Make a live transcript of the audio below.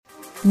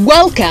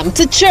Welcome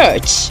to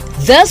church.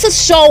 This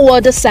is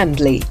Shoreward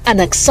Assembly, an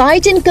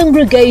exciting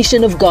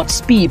congregation of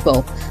God's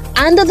people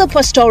under the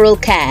pastoral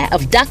care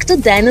of Dr.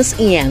 Dennis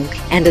INYANG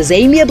and his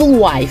amiable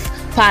wife,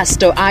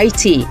 Pastor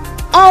IT.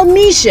 Our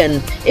mission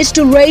is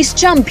to raise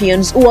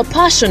champions who are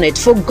passionate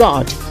for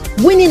God,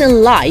 winning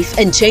in life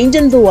and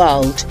changing the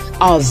world.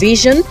 Our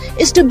vision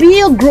is to be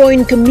a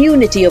growing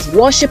community of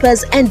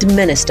worshippers and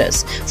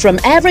ministers from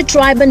every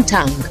tribe and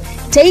tongue,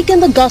 taking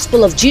the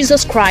gospel of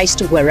Jesus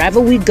Christ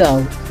wherever we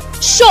go.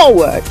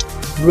 Shoreward,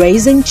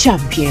 raising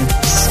champions.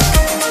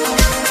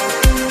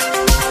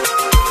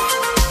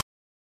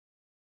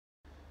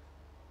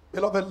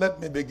 Beloved, let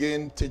me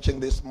begin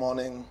teaching this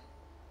morning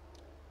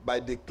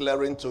by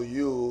declaring to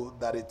you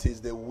that it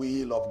is the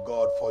will of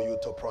God for you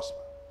to prosper.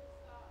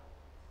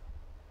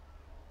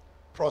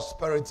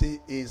 Prosperity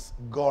is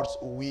God's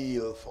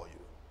will for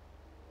you.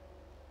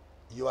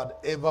 You had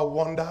ever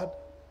wondered,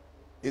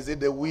 is it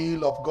the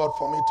will of God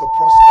for me to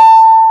prosper?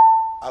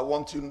 I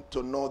want you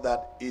to know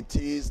that it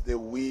is the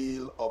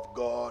will of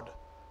God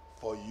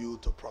for you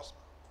to prosper.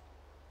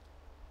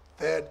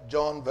 3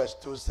 John verse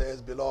 2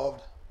 says,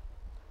 Beloved,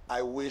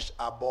 I wish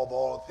above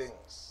all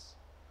things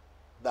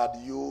that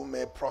you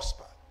may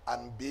prosper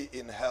and be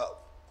in health,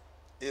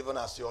 even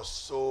as your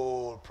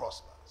soul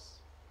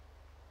prospers.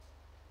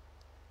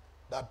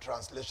 That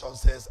translation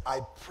says,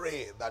 I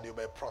pray that you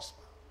may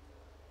prosper.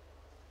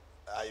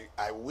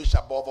 I wish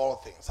above all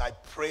things, I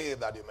pray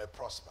that you may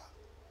prosper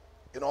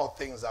in all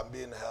things and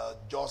be in health,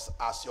 just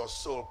as your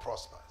soul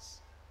prospers.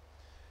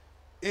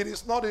 It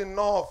is not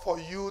enough for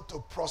you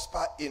to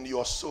prosper in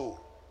your soul.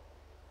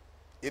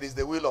 It is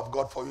the will of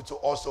God for you to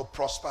also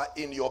prosper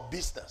in your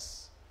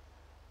business.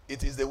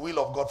 It is the will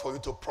of God for you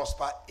to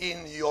prosper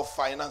in your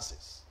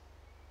finances.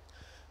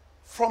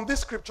 From this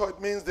scripture, it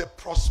means the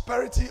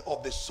prosperity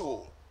of the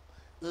soul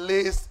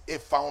lays a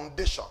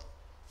foundation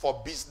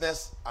for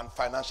business and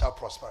financial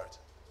prosperity.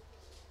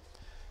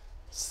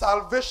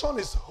 Salvation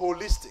is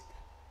holistic.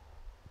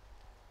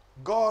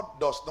 God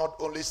does not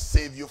only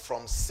save you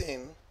from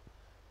sin,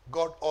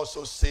 God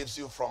also saves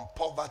you from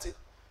poverty,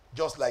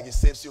 just like he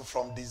saves you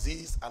from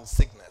disease and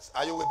sickness.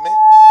 Are you with me?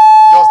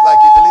 Just like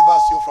he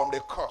delivers you from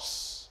the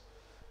curse.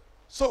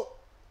 So,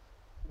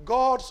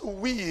 God's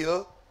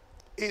will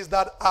is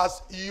that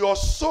as your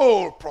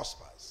soul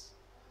prospers,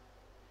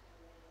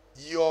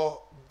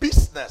 your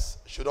business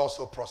should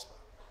also prosper.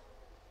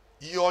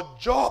 Your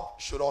job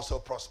should also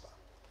prosper.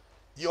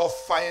 Your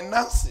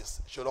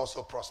finances should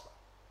also prosper.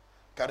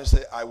 Can you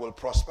say, I will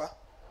prosper?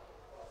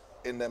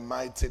 In the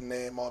mighty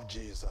name of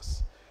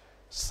Jesus.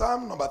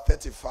 Psalm number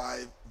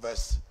 35,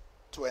 verse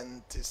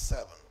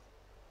 27.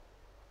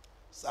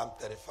 Psalm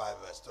 35,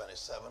 verse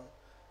 27.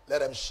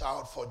 Let them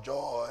shout for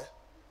joy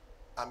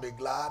and be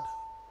glad,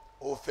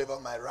 who favor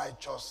my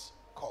righteous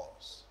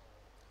cause.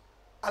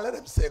 And let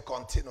them say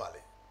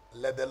continually,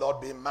 let the Lord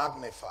be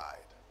magnified.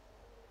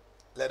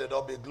 Let the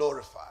Lord be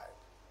glorified,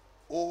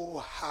 who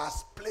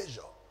has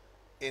pleasure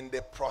in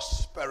the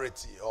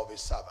prosperity of his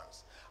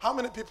servants. How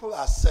many people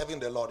are serving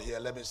the Lord here?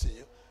 Let me see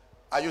you.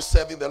 Are you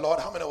serving the Lord?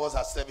 How many of us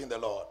are serving the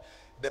Lord?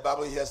 The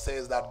Bible here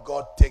says that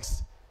God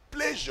takes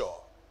pleasure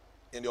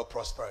in your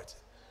prosperity.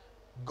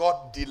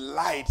 God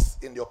delights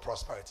in your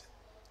prosperity.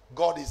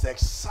 God is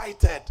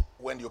excited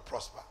when you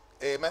prosper.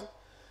 Amen.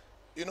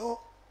 You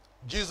know,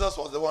 Jesus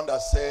was the one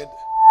that said,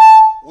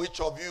 which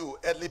of you,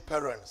 earthly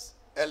parents,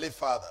 earthly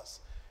fathers,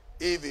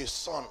 if his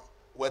son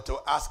were to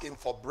ask him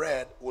for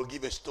bread, will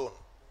give a stone?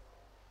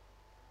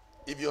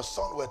 If your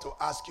son were to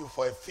ask you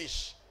for a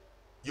fish,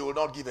 you will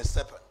not give a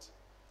serpent.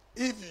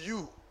 If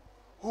you,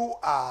 who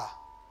are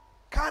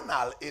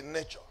carnal in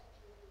nature,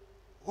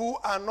 who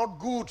are not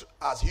good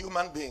as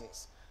human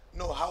beings,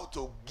 know how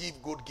to give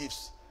good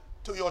gifts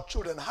to your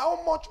children,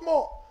 how much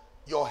more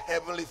your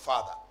heavenly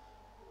Father?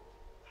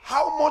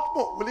 How much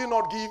more will he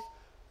not give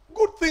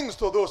good things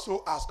to those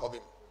who ask of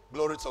him?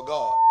 Glory to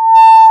God.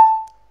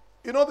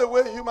 You know the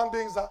way human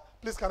beings are.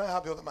 Please, can I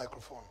have the other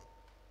microphone?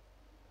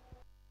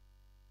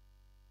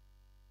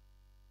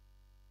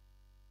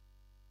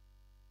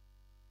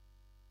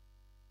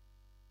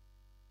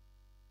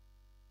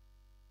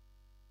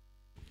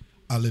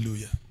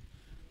 Hallelujah.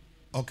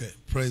 Okay,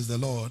 praise the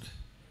Lord.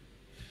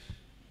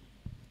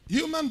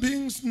 Human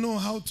beings know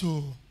how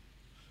to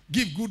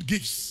give good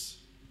gifts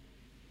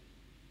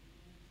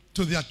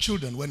to their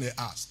children when they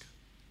ask.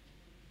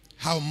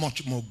 How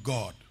much more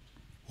God,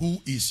 who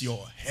is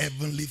your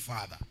heavenly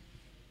Father?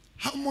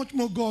 How much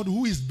more God,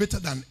 who is better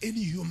than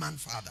any human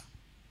father?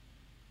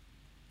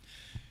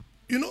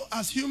 You know,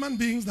 as human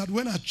beings, that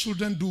when our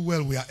children do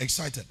well, we are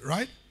excited,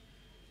 right?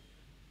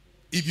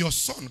 If your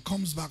son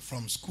comes back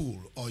from school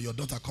or your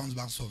daughter comes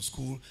back from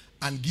school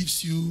and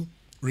gives you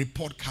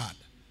report card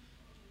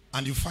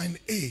and you find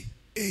A,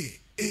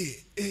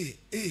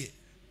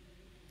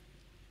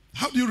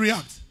 how do you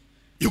react?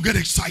 You get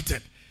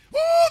excited.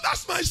 Oh,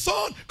 that's my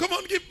son. Come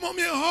on, give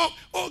mommy a hug.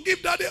 Oh,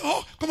 give daddy a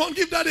hug. Come on,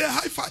 give daddy a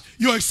high five.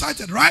 You're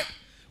excited, right?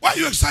 Why are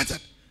you excited?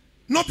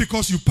 Not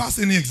because you passed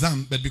any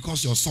exam, but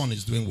because your son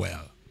is doing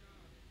well.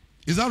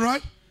 Is that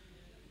right?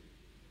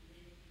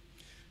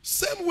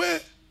 Same way,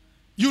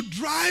 You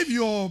drive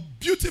your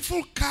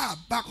beautiful car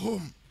back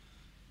home,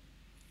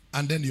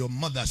 and then your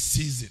mother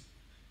sees it.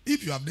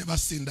 If you have never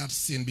seen that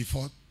scene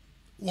before,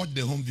 watch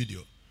the home video.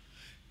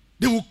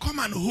 They will come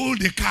and hold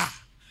the car.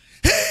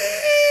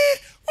 Hey,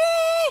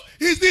 oh,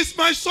 is this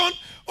my son?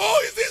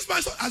 Oh, is this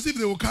my son? As if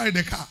they will carry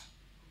the car.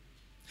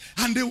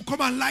 And they will come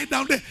and lie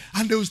down there,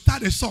 and they will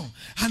start a song.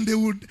 And they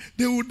will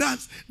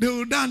dance, they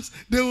will dance,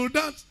 they will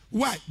dance.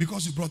 Why?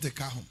 Because you brought the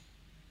car home.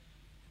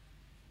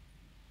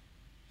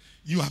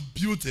 You have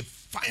built a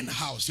fine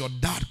house. Your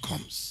dad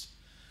comes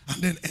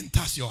and then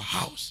enters your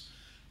house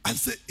and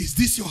say, is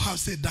this your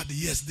house? Say, Daddy,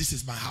 yes, this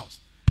is my house.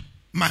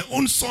 My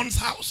own son's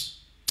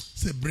house.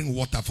 Say, bring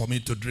water for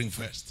me to drink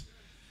first.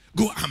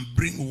 Go and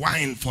bring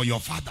wine for your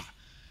father.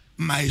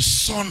 My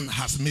son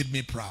has made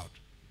me proud.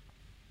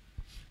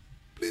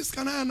 Please,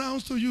 can I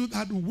announce to you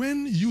that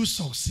when you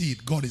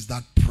succeed, God is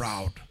that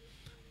proud.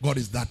 God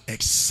is that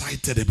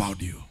excited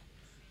about you.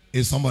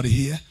 Is somebody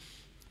here?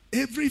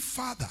 Every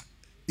father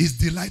is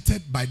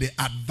delighted by the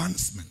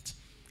advancement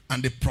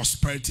and the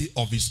prosperity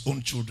of his own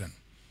children.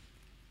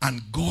 And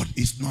God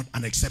is not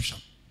an exception.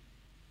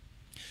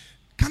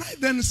 Can I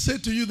then say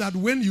to you that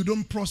when you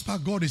don't prosper,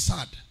 God is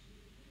sad?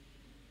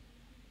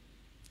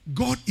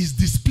 God is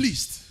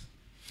displeased.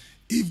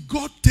 If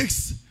God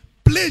takes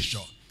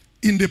pleasure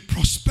in the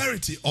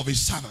prosperity of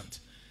his servant,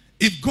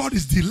 if God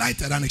is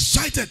delighted and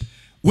excited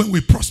when we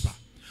prosper,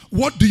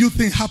 what do you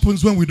think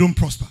happens when we don't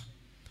prosper?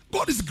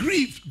 God is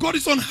grieved. God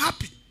is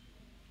unhappy.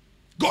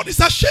 God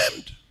is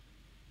ashamed.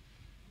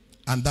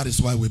 And that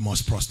is why we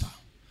must prosper.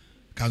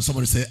 Can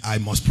somebody say, I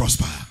must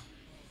prosper?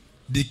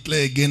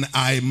 Declare again,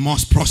 I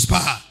must prosper.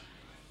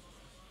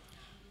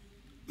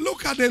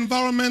 Look at the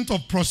environment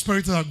of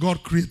prosperity that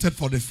God created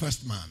for the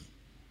first man.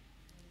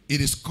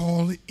 It is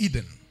called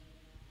Eden.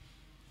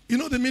 You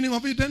know the meaning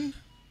of Eden?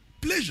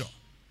 Pleasure.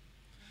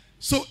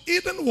 So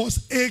Eden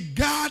was a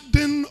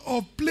garden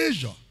of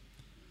pleasure.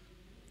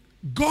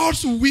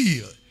 God's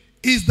will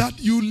is that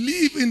you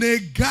live in a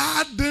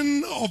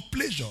garden of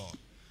pleasure.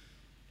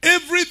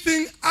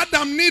 Everything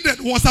Adam needed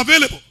was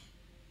available.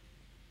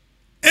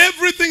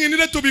 Everything he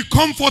needed to be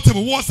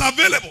comfortable was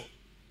available.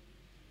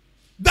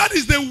 That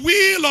is the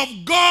will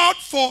of God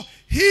for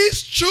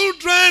his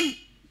children.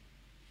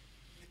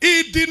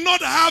 He did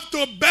not have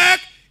to beg.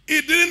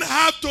 He didn't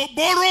have to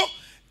borrow.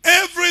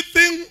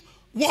 Everything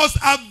was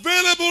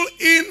available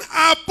in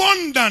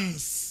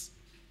abundance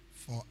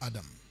for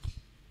Adam.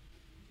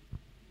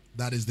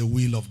 That is the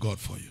will of God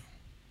for you.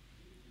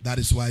 That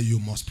is why you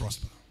must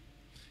prosper.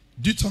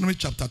 Deuteronomy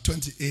chapter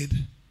 28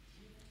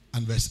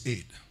 and verse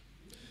 8.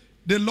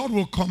 The Lord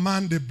will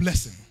command a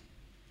blessing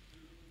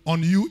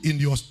on you in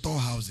your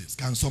storehouses.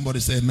 Can somebody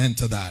say amen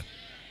to that?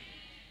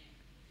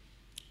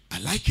 I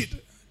like it.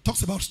 It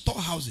talks about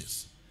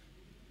storehouses.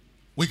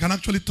 We can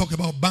actually talk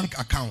about bank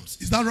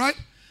accounts. Is that right?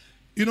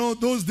 You know,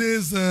 those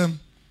days,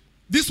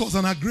 this was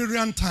an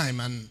agrarian time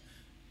and,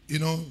 you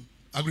know,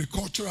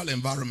 agricultural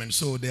environment.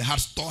 So they had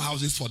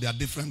storehouses for their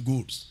different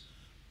goods.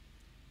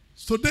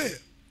 So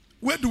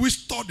where do we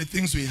store the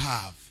things we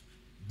have?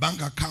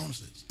 Bank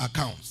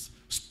accounts,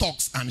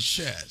 stocks and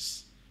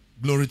shares.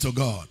 Glory to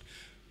God.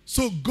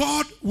 So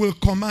God will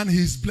command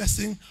his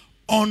blessing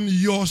on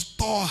your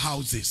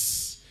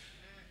storehouses.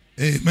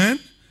 Amen.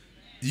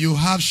 You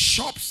have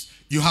shops,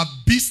 you have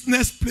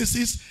business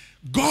places.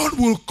 God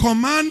will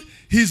command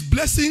his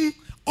blessing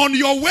on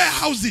your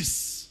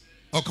warehouses.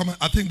 Oh, come on.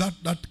 I think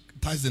that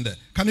ties in there.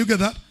 Can you get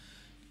that?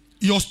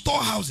 Your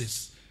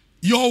storehouses,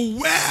 your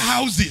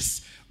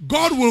warehouses.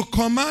 God will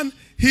command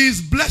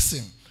his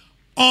blessing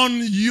on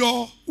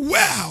your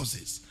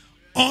warehouses,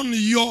 on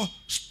your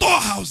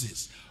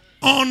storehouses,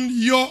 on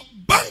your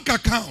bank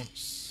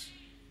accounts,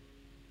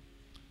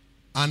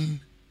 and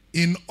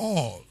in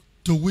all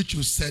to which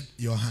you set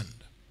your hand.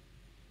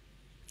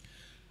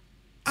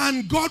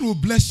 And God will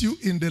bless you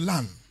in the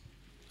land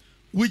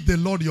which the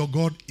Lord your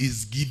God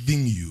is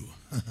giving you.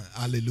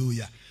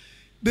 Hallelujah.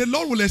 The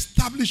Lord will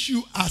establish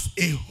you as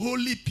a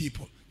holy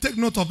people. Take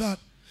note of that.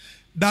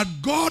 That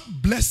God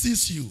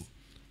blesses you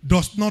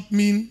does not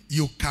mean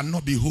you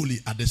cannot be holy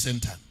at the same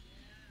time.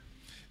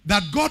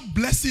 That God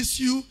blesses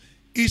you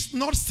is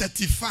not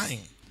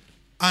certifying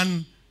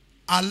and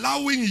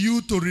allowing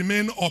you to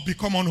remain or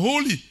become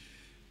unholy.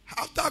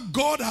 After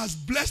God has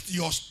blessed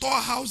your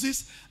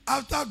storehouses,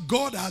 after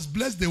God has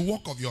blessed the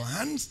work of your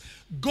hands,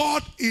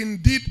 God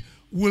indeed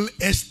will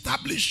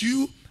establish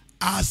you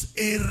as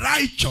a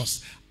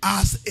righteous,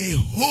 as a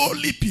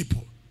holy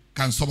people.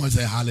 Can someone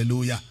say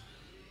hallelujah?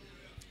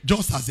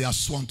 Just as he has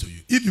sworn to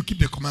you. If you keep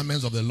the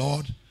commandments of the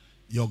Lord,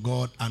 your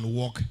God, and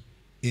walk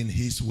in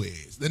his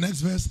ways. The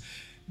next verse.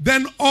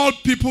 Then all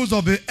peoples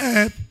of the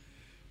earth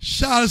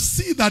shall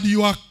see that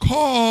you are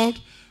called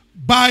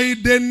by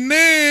the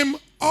name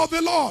of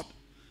the Lord,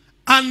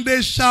 and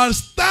they shall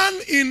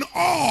stand in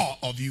awe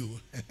of you.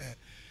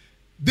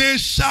 They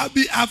shall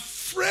be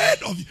afraid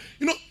of you.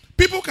 You know,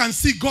 people can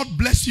see God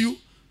bless you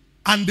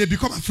and they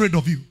become afraid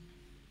of you.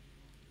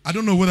 I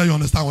don't know whether you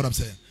understand what I'm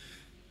saying.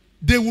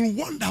 They will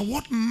wonder,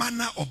 what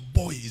manner of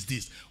boy is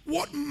this?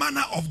 What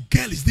manner of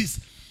girl is this?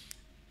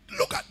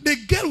 look at the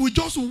girl. We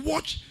just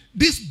watch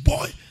this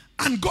boy,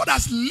 and God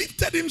has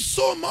lifted him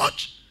so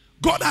much.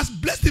 God has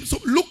blessed him. So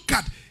look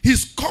at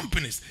his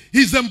companies.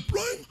 He's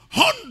employing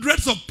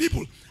hundreds of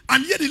people,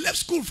 and yet he left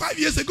school 5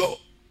 years ago.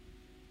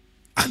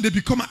 And they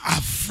become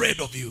afraid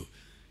of you.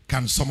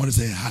 Can somebody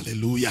say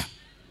hallelujah?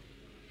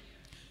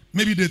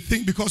 Maybe they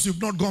think because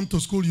you've not gone to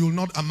school, you will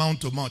not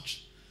amount to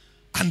much.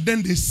 And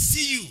then they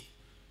see you,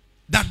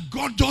 that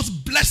God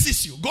just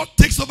blesses you. God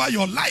takes over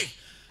your life.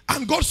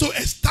 And God so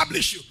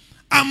establishes you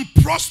and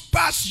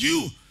prospers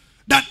you,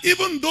 that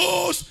even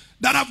those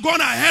that have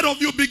gone ahead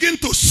of you begin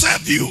to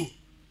serve you.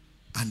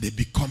 And they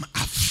become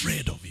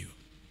afraid of you.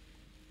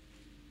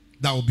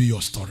 That will be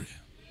your story.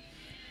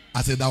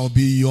 I said that will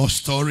be your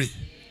story.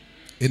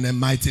 In the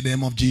mighty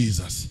name of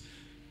Jesus.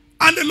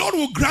 And the Lord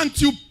will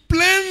grant you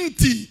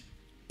plenty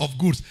of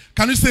goods.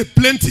 Can you say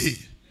plenty?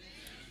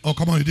 Oh,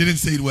 come on, you didn't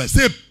say it well.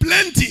 Say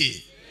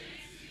plenty.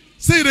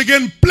 Say it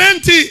again,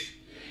 plenty.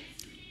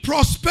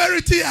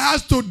 Prosperity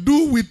has to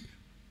do with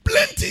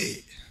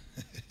plenty.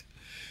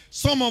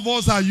 Some of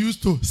us are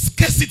used to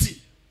scarcity.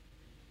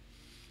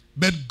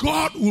 But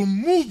God will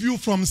move you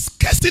from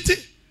scarcity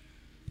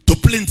to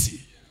plenty.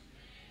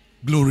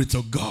 Glory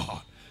to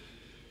God.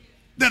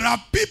 There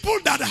are people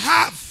that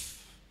have,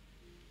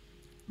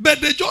 but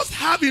they just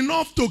have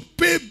enough to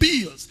pay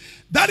bills.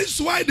 That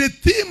is why the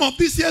theme of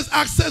this year's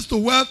Access to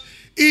Wealth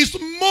is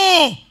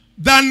more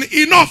than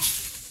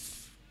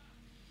enough.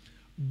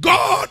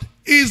 God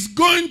is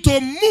going to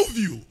move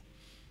you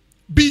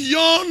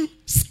beyond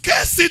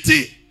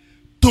scarcity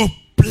to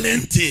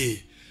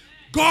plenty.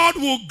 God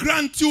will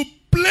grant you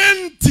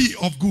plenty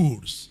of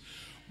goods.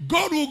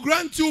 God will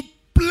grant you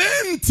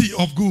plenty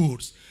of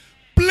goods,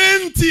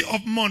 plenty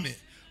of money,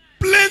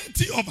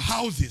 plenty of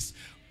houses,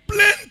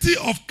 plenty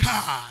of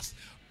cars,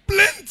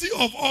 plenty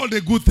of all the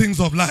good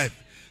things of life.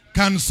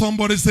 Can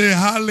somebody say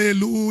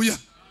hallelujah?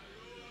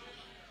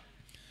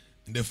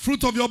 In the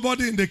fruit of your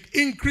body, in the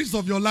increase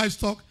of your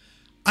livestock,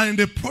 and in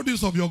the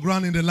produce of your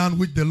ground in the land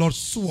which the Lord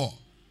swore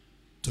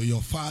to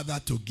your father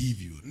to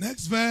give you.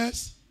 Next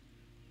verse.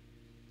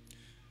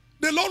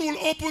 The Lord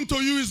will open to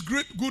you his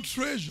great good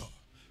treasure.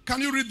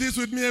 Can you read this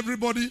with me,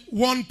 everybody?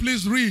 One,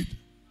 please read.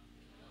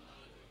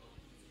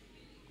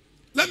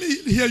 Let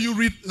me hear you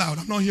read loud.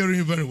 I'm not hearing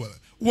you very well.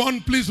 One,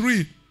 please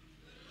read.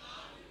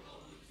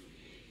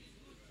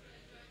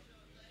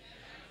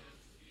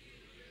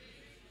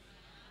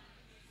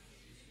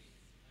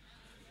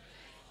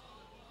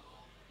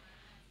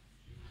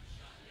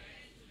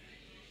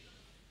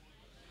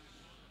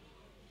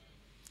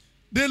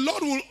 The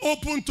Lord will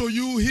open to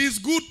you his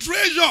good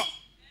treasure.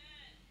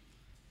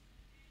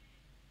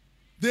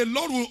 The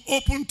Lord will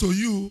open to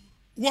you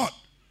what?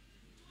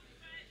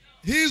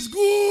 His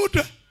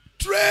good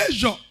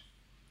treasure.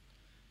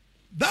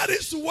 That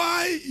is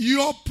why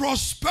your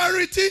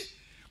prosperity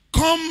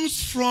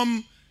comes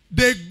from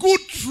the good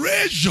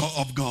treasure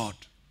of God.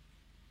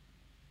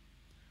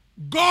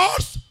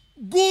 God's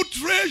good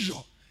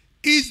treasure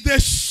is the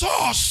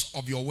source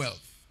of your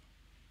wealth.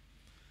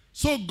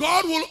 So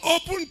God will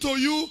open to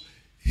you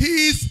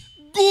his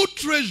good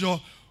treasure,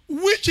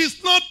 which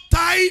is not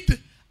tied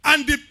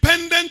and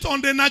dependent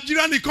on the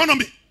Nigerian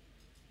economy.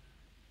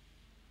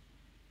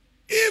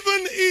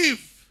 Even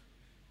if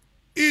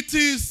it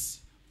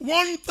is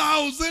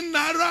 1,000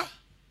 naira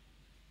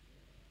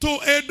to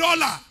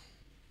 $1,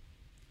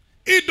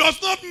 it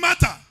does not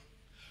matter.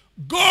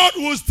 God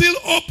will still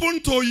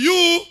open to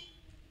you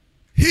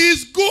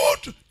his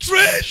good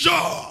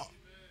treasure.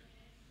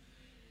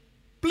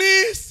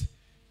 Please,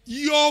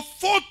 your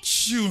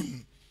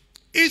fortune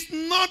is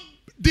not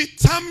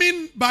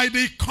determined by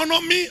the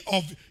economy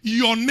of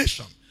your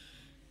nation.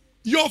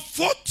 Your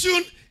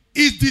fortune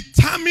is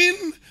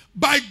determined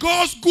by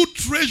God's good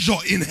treasure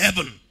in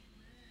heaven.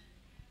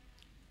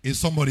 Is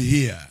somebody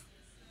here?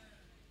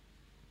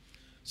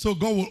 So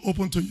God will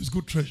open to you his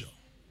good treasure.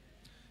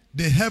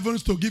 The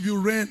heavens to give you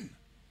rain.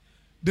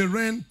 The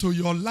rain to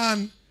your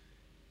land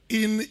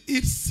in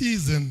its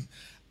season.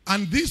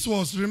 And this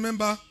was,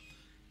 remember,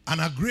 an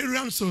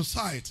agrarian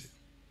society.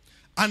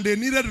 And they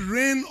needed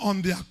rain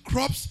on their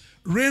crops,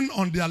 rain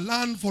on their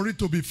land for it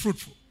to be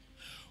fruitful.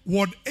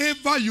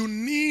 Whatever you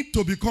need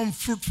to become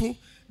fruitful,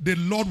 the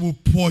Lord will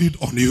pour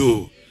it on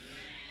you.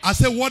 I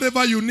say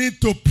whatever you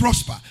need to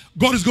prosper,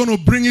 God is going to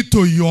bring it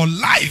to your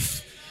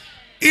life.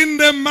 In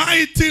the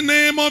mighty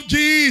name of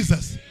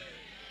Jesus.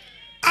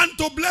 And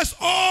to bless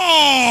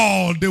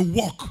all the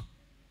work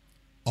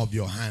of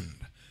your hand.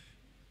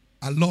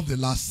 I love the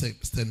last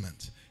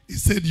statement. He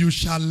said, you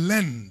shall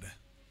lend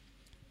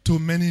to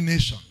many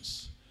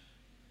nations,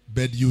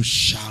 but you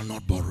shall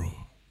not borrow.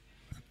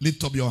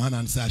 Lift up your hand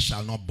and say, I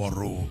shall not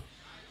borrow.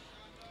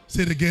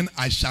 Say it again,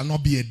 I shall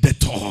not be a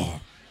debtor.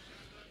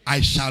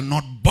 I shall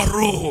not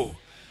borrow.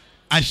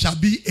 I shall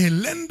be a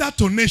lender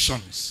to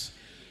nations.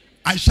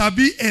 I shall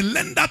be a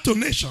lender to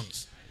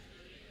nations.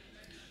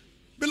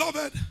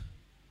 Beloved,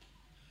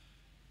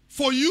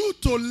 for you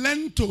to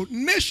lend to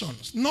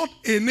nations, not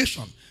a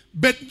nation,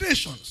 but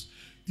nations,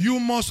 you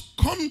must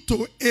come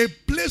to a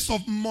place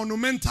of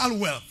monumental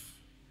wealth.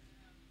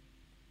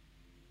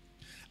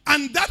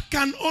 And that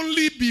can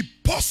only be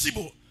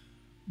possible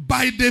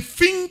by the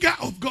finger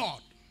of God.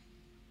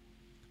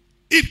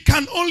 It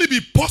can only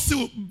be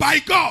possible by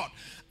God.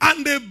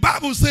 And the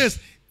Bible says,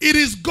 it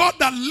is God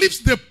that lifts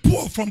the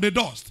poor from the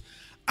dust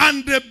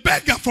and the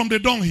beggar from the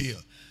dunghill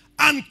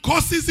and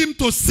causes him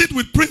to sit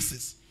with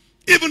princes,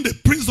 even the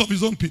prince of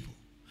his own people.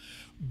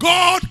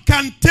 God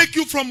can take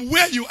you from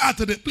where you are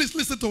today. Please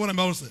listen to what I'm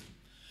about to say.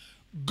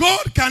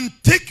 God can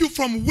take you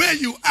from where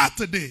you are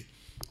today,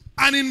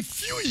 and in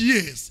few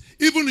years,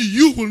 even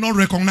you will not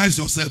recognize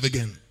yourself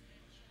again.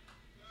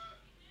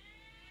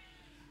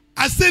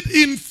 I said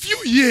in few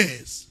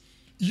years,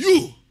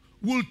 you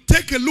will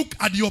take a look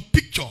at your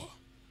picture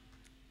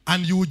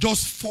and you will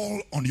just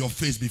fall on your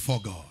face before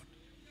God.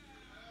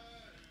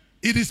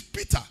 It is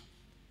Peter,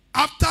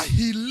 after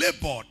he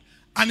labored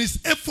and his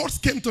efforts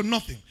came to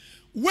nothing,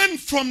 when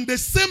from the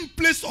same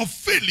place of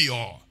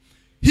failure,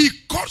 he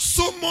caught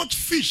so much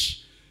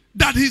fish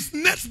that his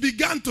nets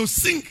began to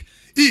sink.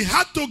 He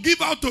had to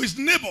give out to his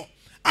neighbor,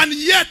 and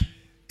yet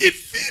it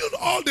filled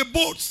all the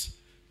boats.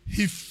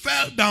 He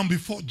fell down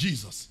before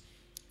Jesus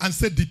and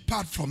said,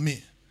 "Depart from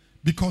me,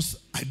 because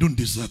I don't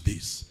deserve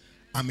this.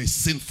 I'm a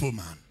sinful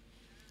man."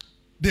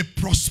 The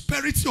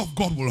prosperity of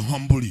God will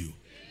humble you.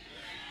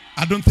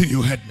 I don't think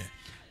you heard me.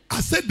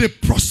 I said the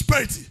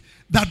prosperity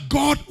that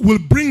God will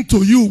bring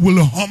to you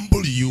will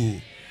humble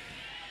you.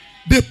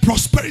 The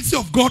prosperity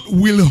of God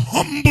will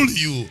humble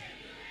you.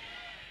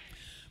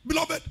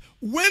 Beloved,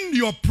 when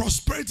your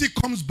prosperity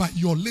comes by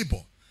your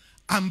labor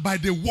and by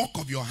the work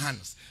of your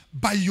hands,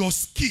 by your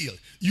skill,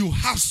 you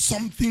have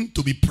something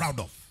to be proud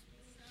of.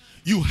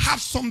 You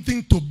have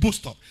something to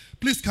boast of.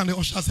 Please, can the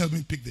ushers help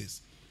me pick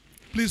this?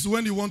 Please,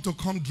 when you want to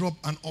come drop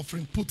an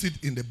offering, put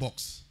it in the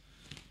box.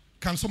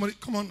 Can somebody,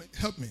 come on,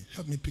 help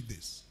me pick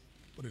this.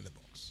 Put it in the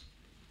box.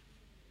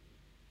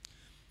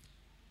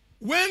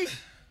 When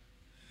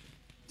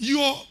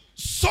your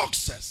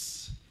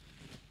success,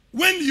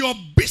 when your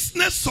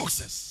business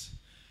success,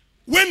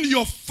 when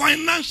your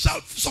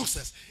financial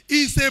success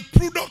is a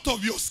product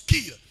of your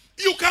skill,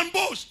 you can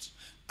boast.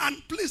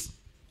 And please,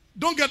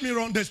 don't get me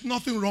wrong, there's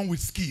nothing wrong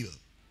with skill.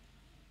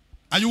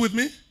 Are you with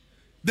me?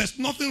 There's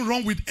nothing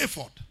wrong with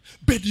effort.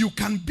 But you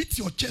can beat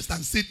your chest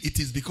and say it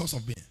is because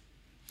of me.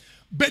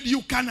 But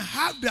you can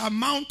have the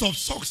amount of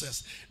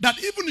success that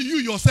even you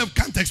yourself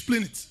can't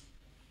explain it.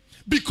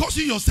 Because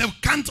you yourself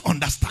can't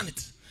understand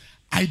it.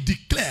 I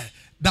declare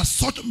that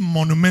such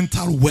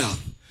monumental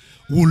wealth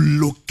will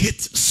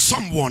locate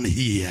someone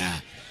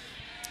here.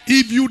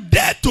 If you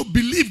dare to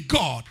believe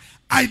God,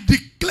 I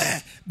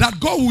declare that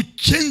God will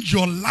change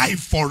your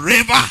life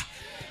forever.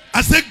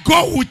 I said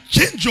God will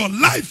change your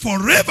life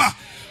forever.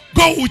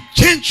 God will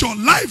change your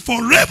life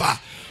forever.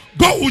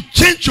 God will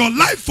change your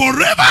life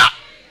forever.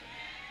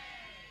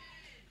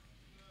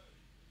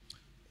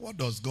 What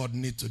does God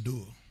need to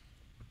do?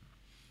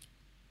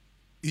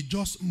 He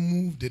just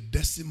moved the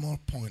decimal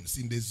points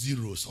in the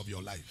zeros of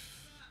your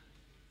life.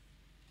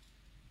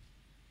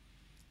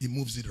 He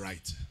moves it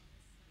right.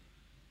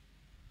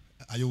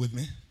 Are you with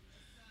me?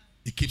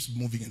 He keeps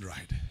moving it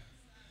right.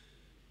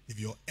 If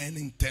you're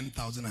earning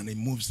 10,000 and he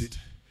moves it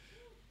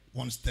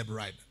one step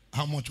right,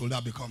 how much will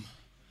that become?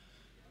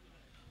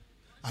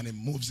 And he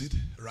moves it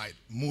right,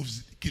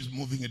 keeps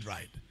moving it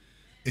right.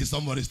 Is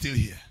somebody still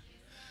here?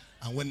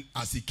 And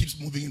as he keeps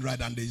moving it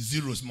right and the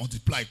zeros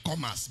multiply,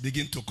 commas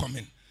begin to come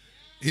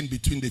in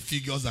between the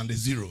figures and the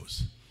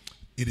zeros,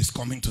 it is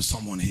coming to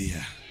someone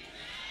here.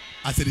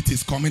 I said it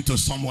is coming to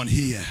someone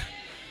here.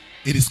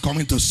 It is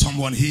coming to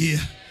someone here.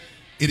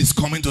 It is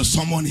coming to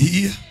someone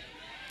here.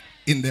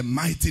 In the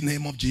mighty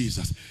name of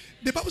Jesus.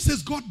 The Bible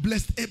says God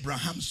blessed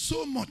Abraham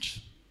so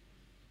much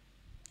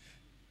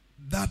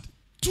that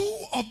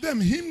two of them,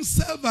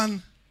 himself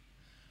and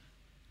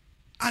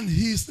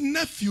his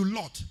nephew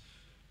Lot,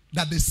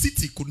 that the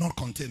city could not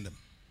contain them.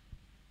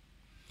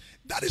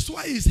 That is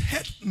why his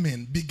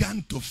headmen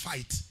began to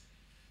fight.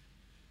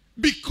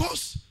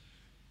 Because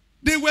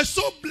they were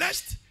so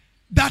blessed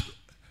that,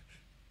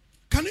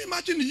 can you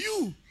imagine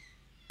you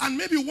and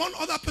maybe one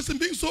other person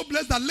being so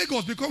blessed that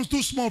Lagos becomes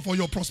too small for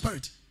your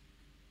prosperity?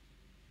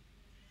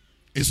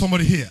 Is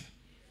somebody here?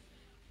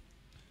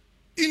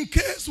 In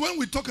case when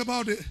we talk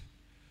about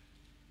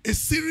a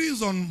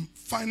series on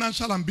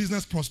financial and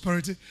business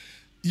prosperity,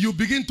 you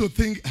begin to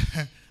think,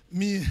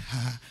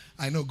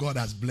 I know God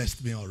has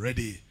blessed me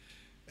already.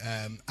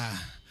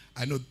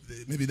 I know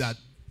maybe that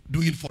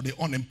doing it for the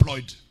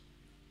unemployed.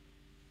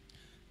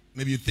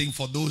 Maybe you think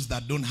for those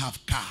that don't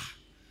have car,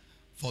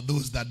 for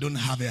those that don't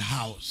have a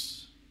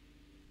house.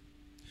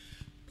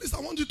 Please, I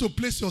want you to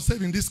place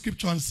yourself in this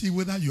scripture and see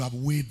whether you have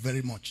weighed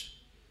very much.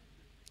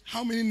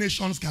 How many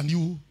nations can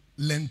you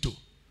lend to?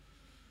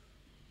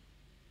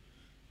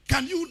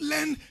 Can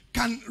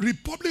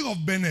Republic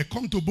of Benin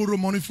come to borrow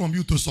money from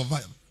you to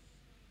survive?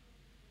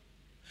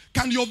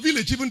 Can your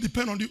village even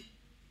depend on you?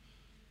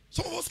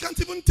 Some of us can't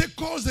even take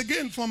calls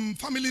again from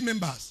family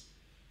members.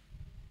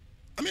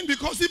 I mean,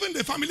 because even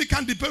the family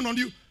can't depend on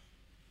you.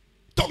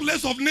 Talk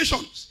less of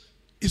nations.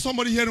 Is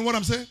somebody hearing what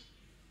I'm saying?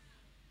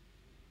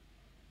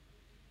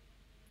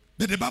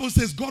 But the Bible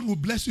says God will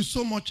bless you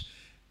so much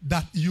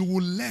that you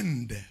will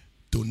lend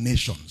to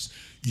nations.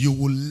 You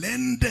will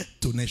lend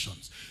to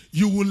nations.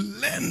 You will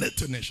lend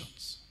to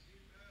nations.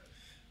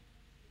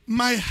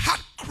 My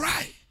heart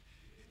cry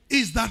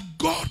is that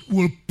God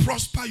will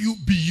prosper you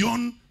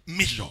beyond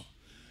measure,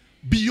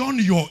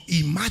 beyond your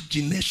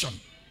imagination.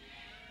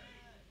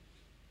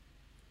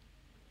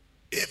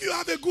 If you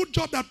have a good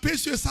job that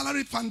pays you a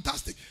salary,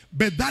 fantastic.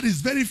 But that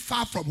is very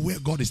far from where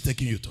God is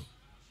taking you to.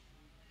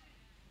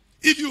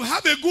 If you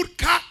have a good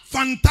car,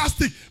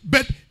 fantastic.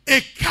 But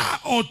a car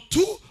or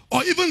two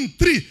or even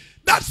three,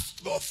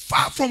 that's so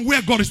far from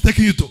where God is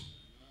taking you to.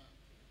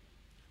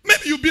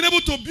 Maybe you've been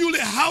able to build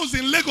a house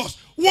in Lagos.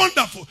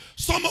 Wonderful.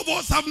 Some of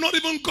us have not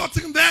even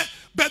gotten there,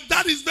 but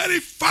that is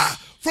very far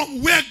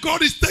from where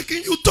God is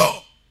taking you to.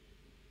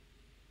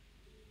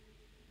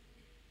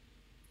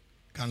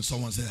 Can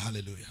someone say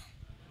hallelujah?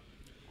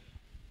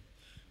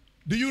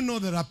 Do you know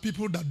there are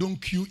people that don't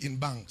queue in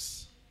banks?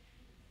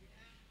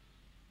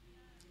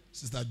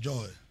 Sister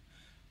Joy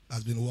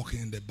has been working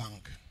in the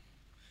bank.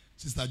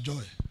 Sister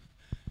Joy,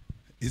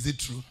 is it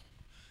true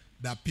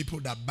that people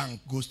that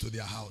bank goes to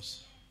their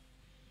house?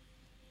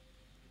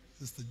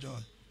 Sister Joy,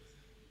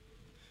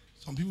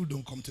 some people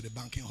don't come to the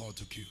banking hall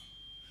to queue.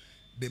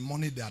 The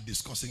money they are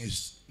discussing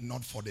is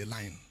not for the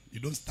line. You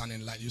don't stand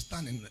in line. You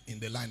stand in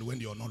the line when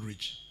you're not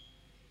rich.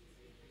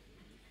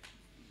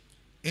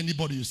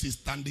 Anybody you see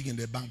standing in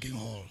the banking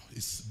hall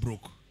is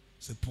broke.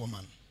 It's a poor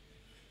man.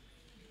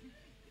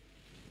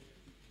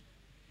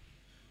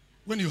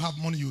 When you have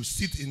money, you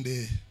sit in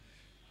the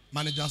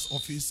manager's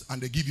office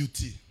and they give you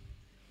tea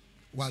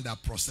while they're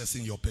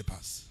processing your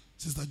papers.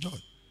 Sister Joy,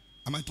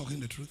 am I talking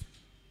the truth?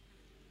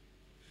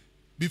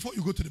 Before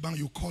you go to the bank,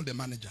 you call the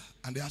manager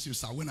and they ask you,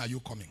 sir, when are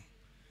you coming?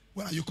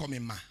 When are you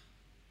coming, ma?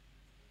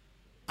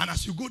 And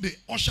as you go, they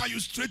usher you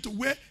straight to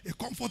where a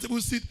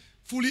comfortable seat,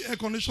 fully air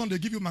conditioned. They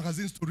give you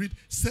magazines to read,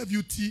 serve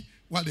you tea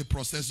while they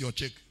process your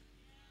check.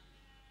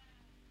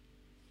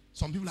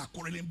 Some people are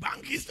quarreling,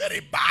 bank is very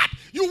bad.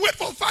 You wait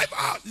for 5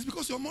 hours. It's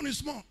because your money is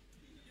small.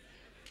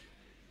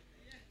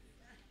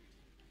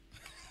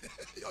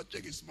 Your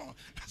check is small.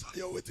 That's why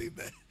you're waiting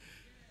there.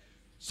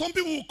 Some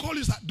people will call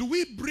you, sir, do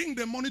we bring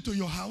the money to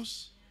your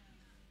house?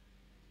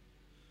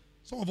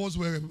 Some of us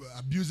were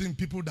abusing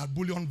people that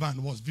bullion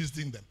van was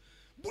visiting them.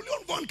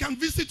 Bullion van can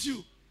visit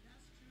you.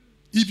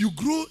 If you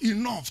grow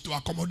enough to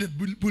accommodate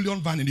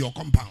bullion van in your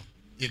compound,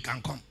 it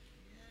can come.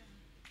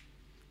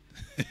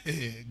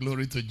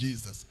 Glory to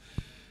Jesus.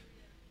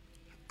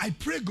 I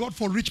pray God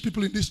for rich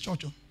people in this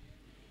church.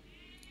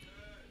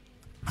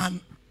 And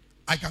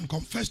I can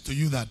confess to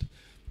you that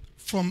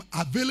from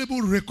available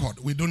record,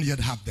 we don't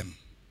yet have them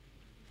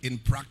in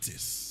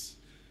practice,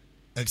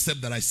 except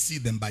that I see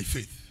them by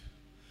faith.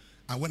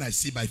 And when I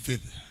see by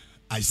faith,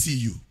 I see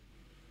you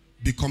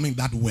becoming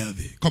that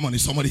wealthy. Come on,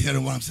 is somebody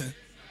hearing what I'm saying?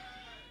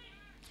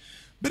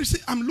 But you see,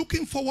 I'm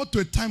looking forward to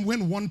a time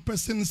when one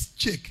person's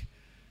check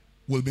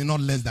will be not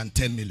less than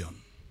 10 million.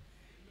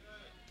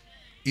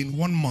 In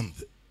 1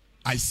 month,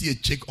 I see a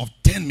check of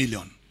 10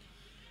 million.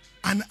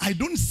 And I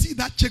don't see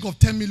that check of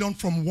 10 million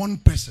from one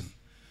person.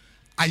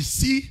 I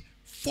see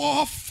 4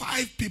 or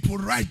 5 people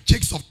write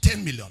checks of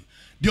 10 million.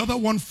 The other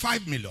one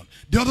 5 million.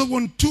 The other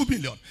one 2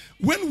 million.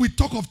 When we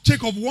talk of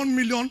check of 1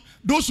 million,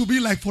 those will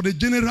be like for the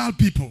general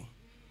people.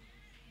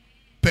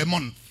 Per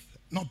month,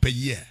 not per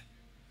year.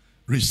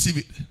 Receive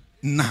it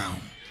now.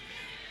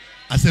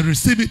 I said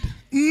receive it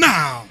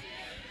now.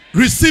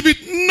 Receive it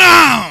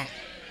now.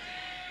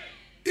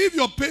 If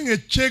you're paying a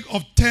check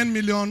of 10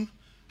 million,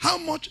 how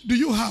much do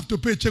you have to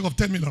pay a check of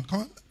 10 million?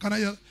 Come on, can I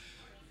hear?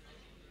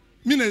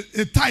 Mean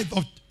a tithe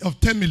of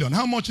 10 million.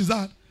 How much is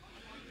that?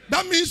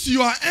 That means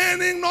you are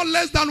earning not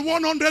less than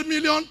 100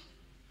 million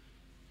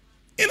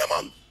in a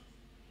month.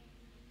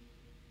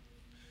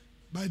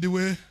 By the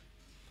way,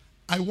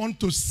 I want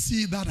to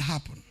see that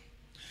happen.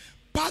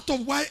 Part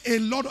of why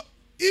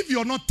if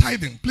you're not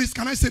tithing, please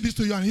can I say this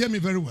to you and hear me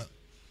very well.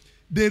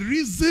 The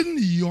reason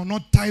you're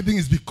not tithing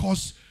is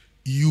because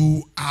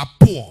you are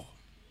poor.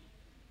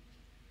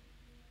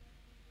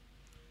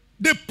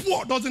 The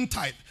poor doesn't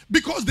tithe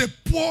because the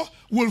poor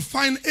will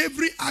find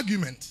every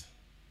argument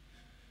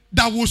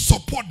that will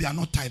support they are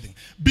not tithing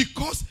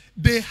because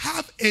they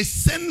have a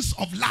sense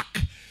of lack.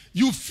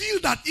 You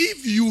feel that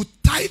if you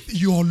tithe,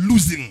 you're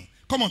losing.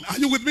 Come on, are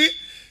you with me?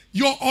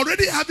 You're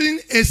already having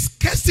a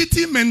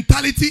scarcity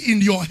mentality in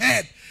your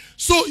head.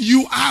 So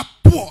you are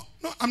poor.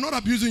 No, I'm not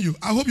abusing you.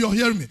 I hope you're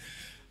hearing me.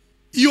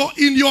 You're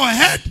in your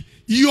head.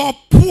 You're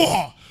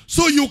poor.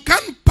 So you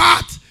can't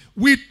part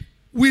with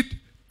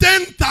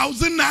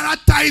 10,000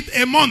 naira tithe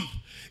a month.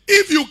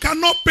 If you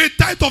cannot pay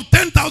tithe of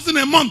 10,000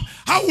 a month,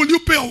 how will you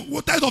pay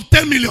a tithe of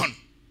 10 million?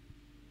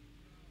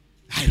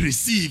 I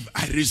receive.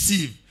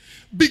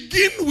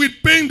 Begin with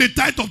paying the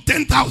tithe of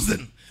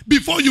 10,000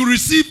 before you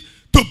receive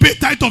to pay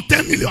tithe of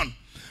 10 million.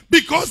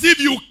 Because if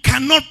you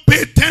cannot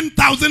pay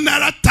 10,000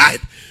 naira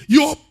tithe,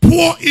 you're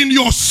poor in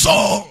your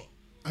soul.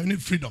 I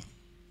need freedom.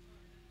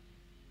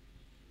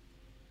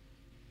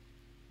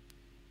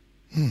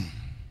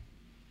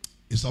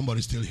 Is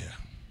somebody still here?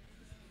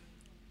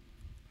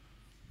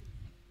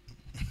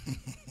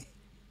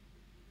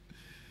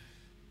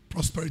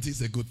 Prosperity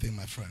is a good thing,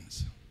 my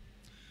friends.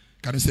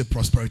 Can you say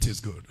prosperity is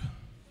good?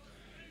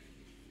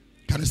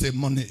 Can you say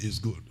money is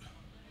good?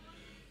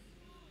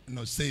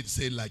 No, say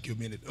it like you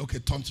mean it. Okay,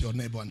 turn to your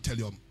neighbor and tell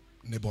your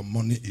neighbor,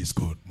 money is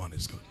good. Money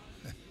is good.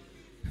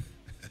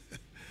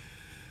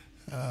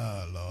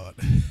 Oh, Lord.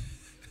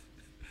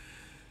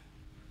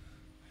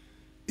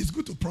 It's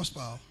good to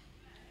prosper.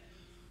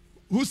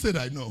 Who said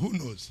I know? Who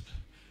knows?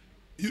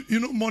 You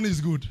know money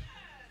is good.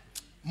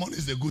 Money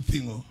is a good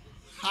thing. Oh.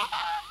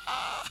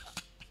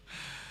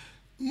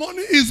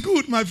 Money is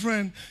good, my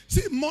friend.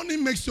 See, money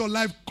makes your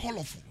life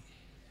colorful.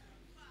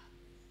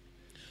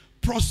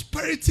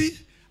 Prosperity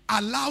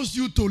allows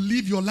you to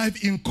live your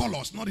life in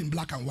colors, not in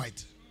black and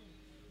white.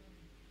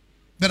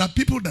 There are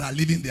people that are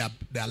living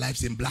their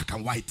lives in black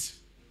and white.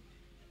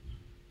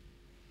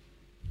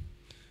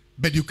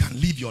 But you can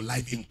live your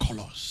life in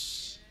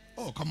colors.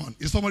 Oh, come on.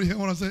 Is somebody here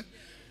what I say?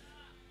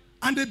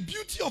 And the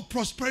beauty of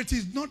prosperity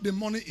is not the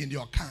money in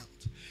your account.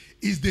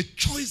 It's the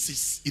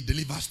choices it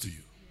delivers to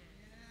you.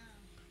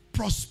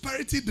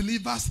 Prosperity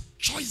delivers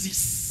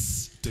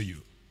choices to you.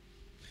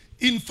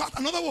 In fact,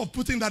 another way of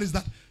putting that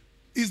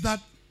is that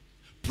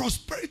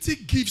prosperity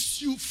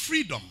gives you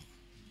freedom.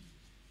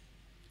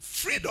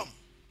 Freedom.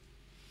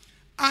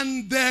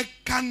 And there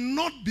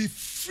cannot be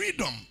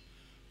freedom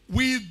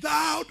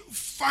without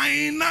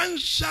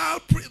financial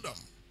freedom.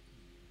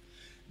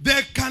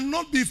 There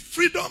cannot be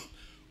freedom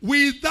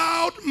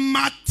without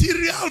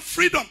material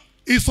freedom.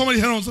 Is somebody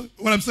hearing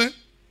what I'm saying?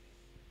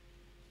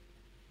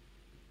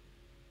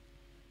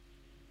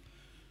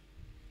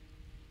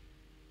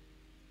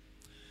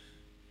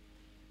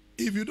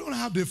 If you don't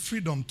have the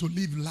freedom to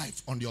live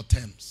life on your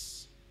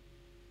terms,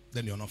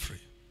 then you're not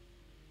free.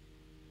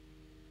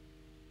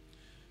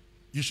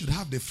 You should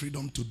have the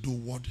freedom to do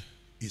what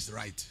is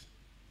right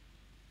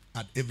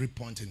at every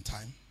point in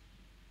time.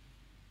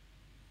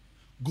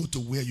 Go to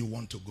where you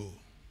want to go.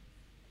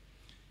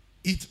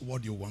 Eat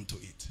what you want to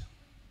eat.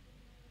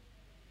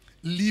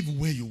 Live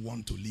where you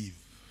want to live.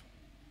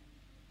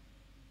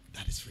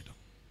 That is freedom.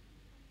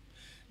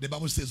 The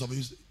Bible says of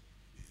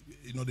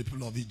the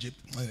people of Egypt,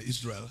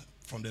 Israel,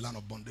 from the land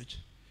of bondage.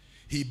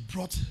 He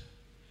brought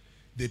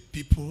the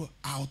people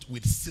out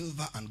with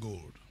silver and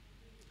gold,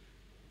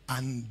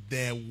 and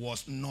there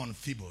was none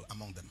feeble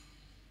among them.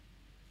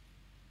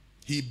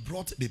 He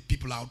brought the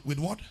people out with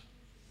what?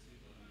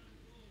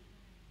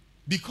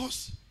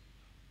 Because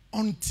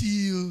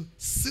until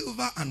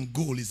silver and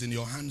gold is in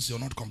your hands, you're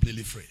not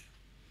completely free.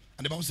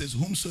 And the Bible says,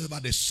 whomsoever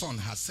the Son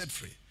has set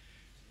free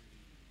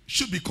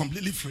should be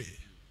completely free.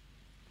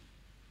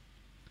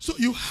 So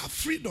you have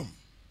freedom.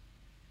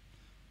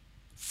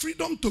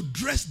 Freedom to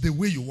dress the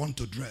way you want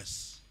to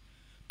dress,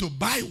 to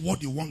buy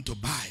what you want to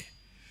buy,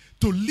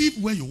 to live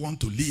where you want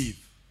to live.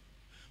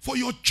 For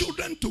your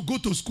children to go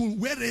to school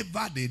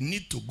wherever they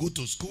need to go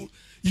to school,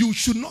 you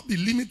should not be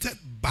limited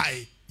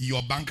by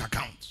your bank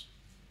account.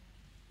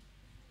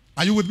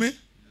 Are you with me?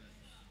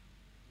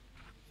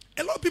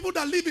 A lot of people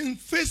that live in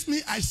face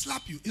me, I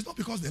slap you. It's not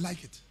because they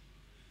like it.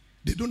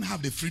 They don't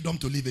have the freedom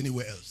to live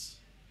anywhere else.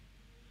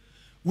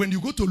 When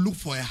you go to look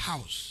for a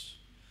house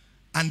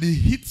and they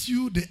hit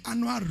you the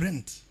annual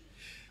rent,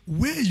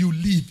 where you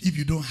live, if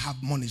you don't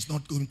have money, it's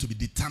not going to be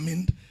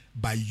determined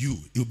by you.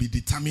 It will be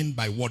determined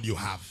by what you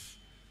have.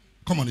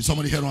 Come on, is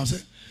somebody here and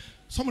say?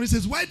 Somebody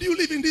says, why do you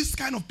live in this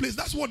kind of place?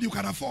 That's what you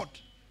can afford.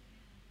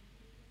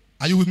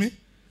 Are you with me?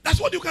 That's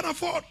what you can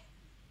afford.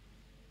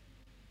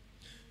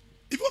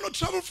 If you want to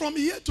travel from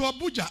here to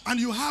Abuja and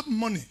you have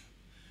money,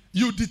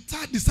 you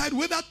decide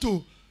whether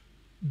to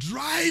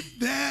drive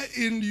there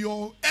in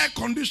your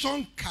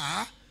air-conditioned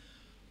car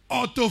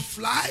or to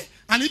fly.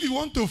 And if you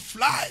want to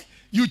fly,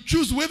 you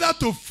choose whether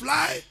to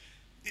fly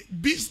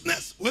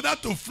business, whether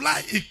to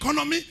fly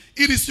economy.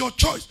 It is your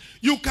choice.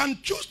 You can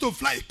choose to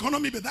fly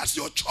economy, but that's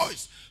your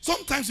choice.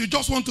 Sometimes you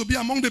just want to be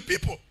among the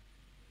people.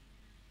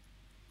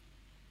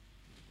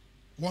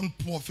 One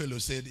poor fellow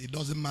said, it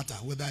doesn't matter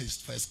whether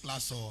it's first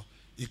class or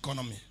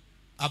economy.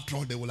 After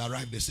all, they will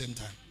arrive the same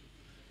time.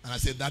 And I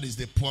said, that is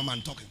the poor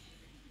man talking.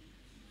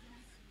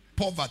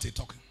 Poverty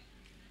talking.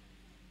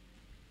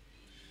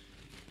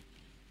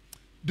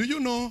 Do you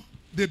know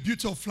the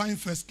beauty of flying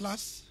first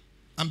class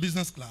and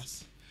business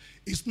class?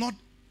 It's not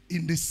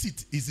in the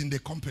seat, it's in the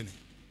company.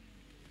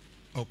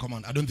 Oh, come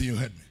on, I don't think you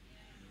heard me.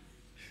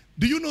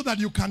 Do you know that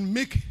you can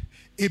make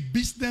a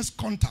business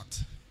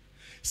contact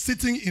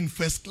sitting in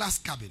first class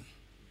cabin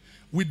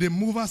with the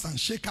movers and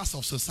shakers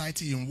of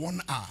society in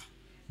 1 hour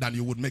than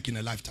you would make in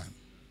a lifetime?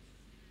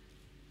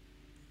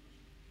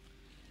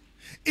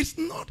 It's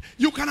not,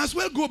 you can as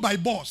well go by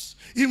bus.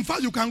 In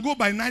fact, you can go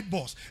by night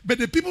bus. But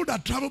the people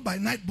that travel by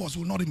night bus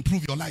will not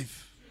improve your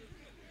life.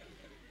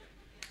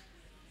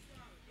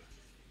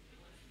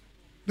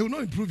 They will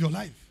not improve your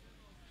life.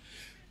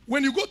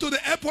 When you go to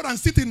the airport and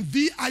sit in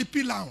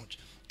VIP lounge,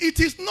 it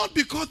is not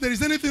because there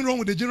is anything wrong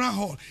with the general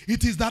hall.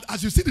 It is that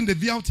as you sit in the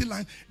VIP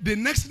line, the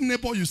next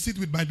neighbor you sit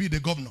with might be the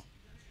governor.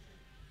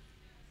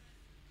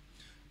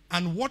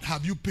 And what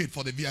have you paid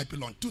for the VIP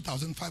lounge?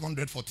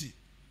 2,500 for tea.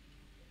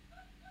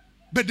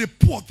 But the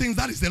poor thinks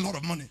that is a lot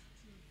of money.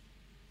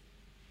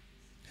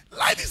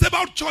 Life is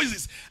about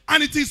choices.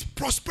 And it is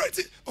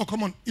prosperity. Oh,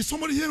 come on. Is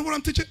somebody hearing what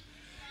I'm teaching?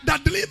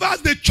 That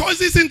delivers the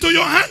choices into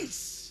your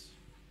hands.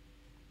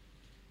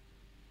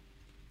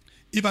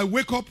 If I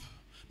wake up,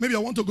 maybe I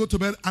want to go to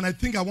bed and I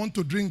think I want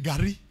to drink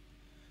gari.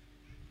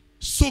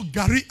 Soak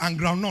gari and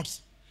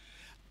groundnuts.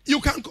 You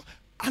can,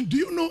 and do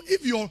you know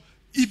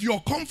if you're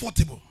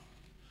comfortable?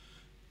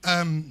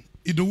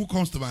 Idowu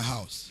comes to my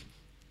house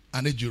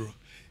and Jireh.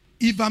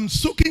 If I'm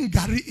soaking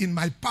gari in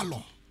my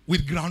parlor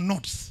with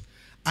groundnuts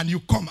and you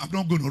come, I'm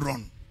not going to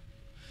run.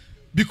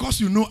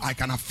 Because you know I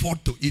can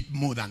afford to eat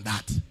more than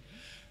that.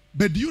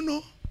 But do you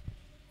know,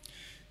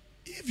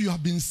 if you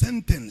have been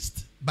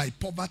sentenced by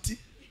poverty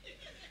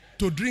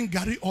to drink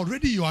gari,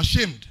 already you are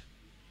ashamed.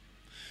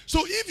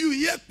 So if you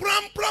hear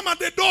pram pram at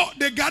the door,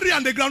 the gari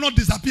and the groundnut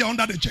disappear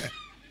under the chair.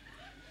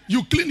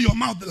 You clean your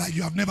mouth like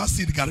you have never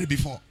seen gari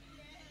before.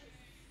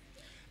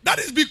 That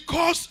is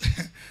because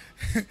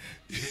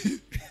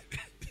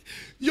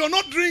you're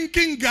not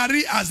drinking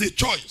gari as a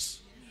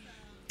choice.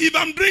 If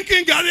I'm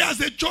drinking gari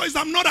as a choice,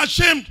 I'm not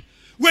ashamed.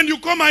 When you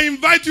come, I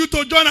invite you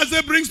to join. I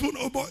say, bring spoon.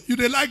 Oh boy, you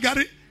don't like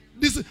gari?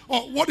 This,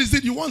 or what is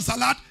it? You want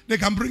salad? They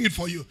can bring it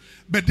for you.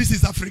 But this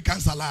is African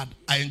salad.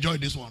 I enjoy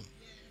this one.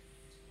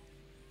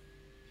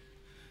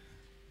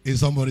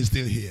 Is somebody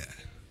still here?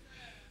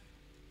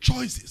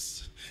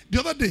 Choices. The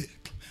other day,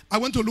 I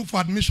went to look for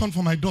admission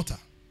for my daughter.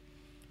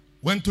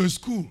 Went to a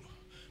school.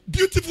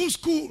 Beautiful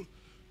school.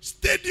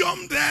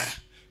 Stadium there.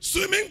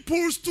 Swimming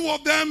pools, 2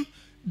 of them.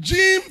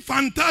 Gym,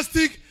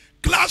 fantastic.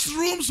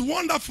 Classrooms,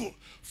 wonderful.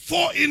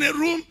 4 in a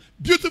room.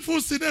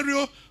 Beautiful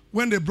scenario.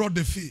 When they brought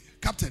the fee.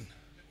 Captain.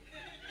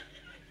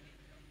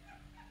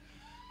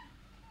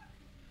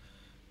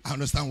 I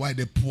understand why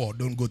the poor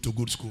don't go to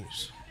good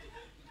schools.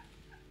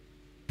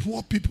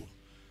 Poor people.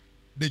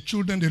 The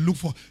children, they look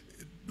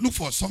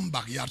for some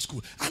backyard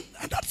school. And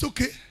that's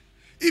okay.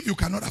 If you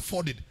cannot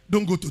afford it,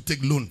 don't go to take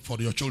loan for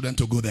your children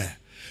to go there.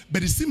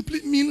 But it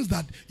simply means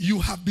that you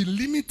have been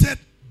limited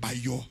by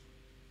your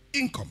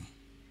income.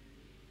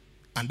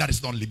 And that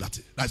is not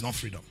liberty. That is not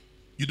freedom.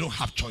 You don't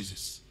have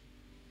choices.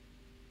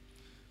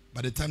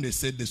 By the time they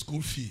said the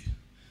school fee,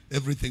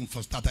 everything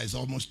for starter is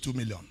almost 2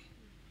 million.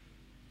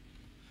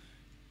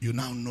 You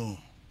now know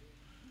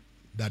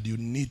that you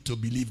need to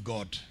believe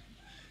God.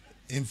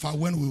 In fact,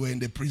 when we were in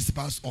the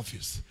principal's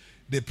office,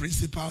 the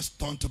principal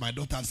turned to my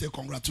daughter and said,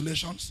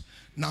 congratulations.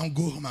 Now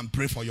go home and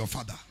pray for your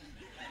father.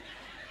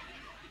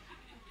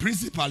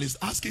 Principal is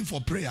asking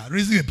for prayer,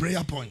 raising a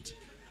prayer point.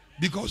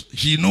 Because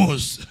he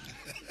knows.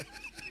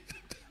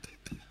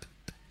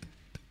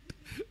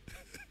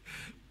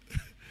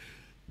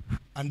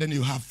 And then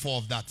you have 4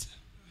 of that.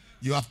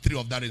 You have 3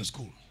 of that in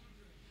school.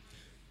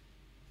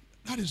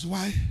 That is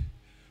why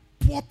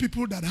poor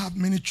people that have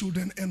many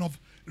children end up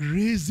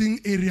raising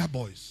area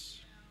boys.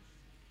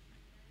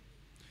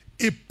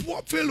 A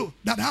poor fellow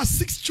that has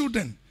 6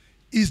 children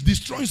is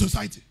destroying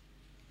society.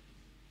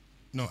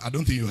 No, I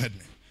don't think you heard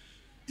me.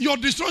 You're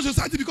destroying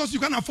society because you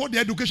can't afford their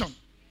education.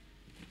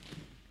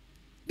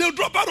 They'll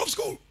drop out of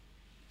school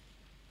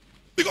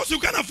because you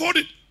can't afford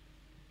it.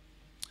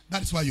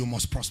 That is why you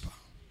must prosper.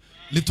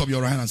 Lift up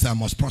your right hand and say, I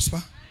must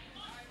prosper.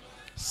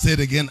 Say it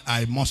again,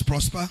 I must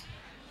prosper.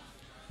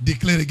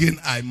 Declare again,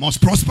 I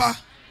must prosper.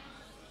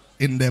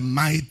 In the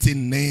mighty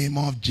name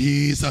of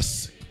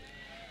Jesus.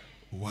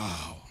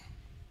 Wow.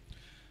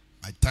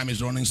 My time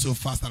is running so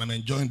fast and I'm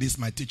enjoying this,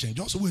 my teaching.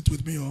 Just wait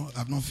with me, oh,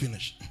 I've not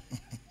finished.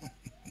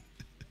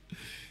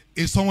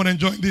 Is someone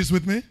enjoying this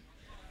with me?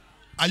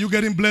 Are you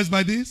getting blessed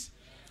by this?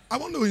 I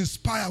want to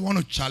inspire, I want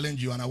to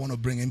challenge you, and I want to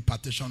bring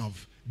impartation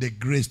of the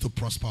grace to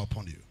prosper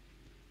upon you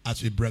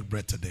as we break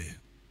bread today.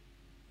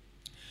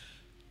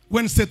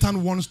 When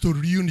Satan wants to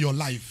ruin your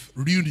life,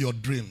 ruin your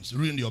dreams,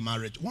 ruin your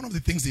marriage, one of the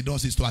things he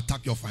does is to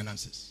attack your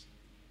finances.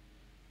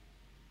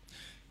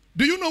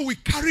 Do you know we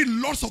carry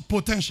lots of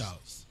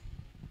potentials?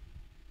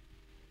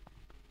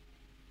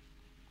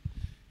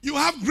 You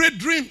have great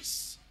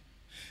dreams.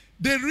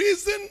 The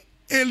reason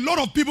a lot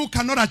of people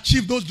cannot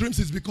achieve those dreams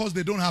is because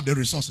they don't have the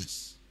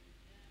resources.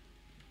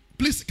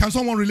 Please, can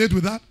someone relate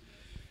with that?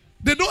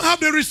 They don't have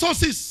the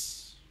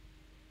resources.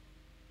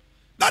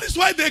 That is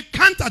why they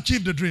can't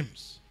achieve the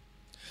dreams.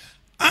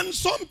 And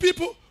some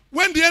people,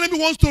 when the enemy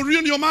wants to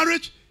ruin your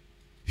marriage,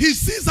 he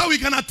sees how he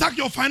can attack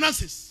your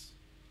finances.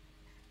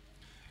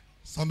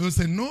 Some people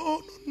say,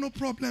 no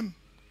problem.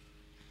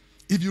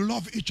 If you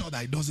love each other,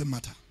 it doesn't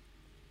matter.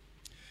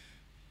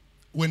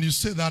 When you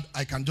say that,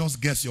 I can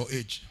just guess your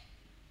age.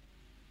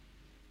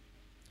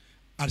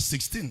 At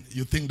 16,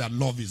 you think that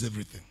love is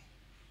everything.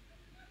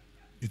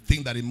 You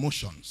think that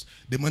emotions,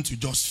 the moment you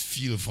just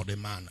feel for the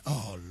man,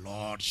 oh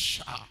Lord,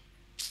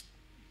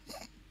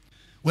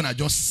 when I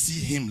just see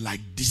him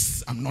like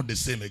this, I'm not the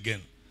same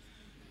again.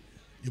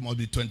 You must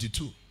be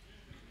 22.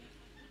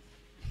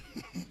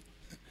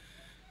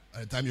 By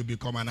the time you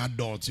become an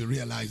adult, you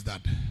realize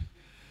that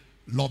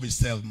love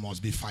itself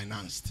must be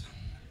financed.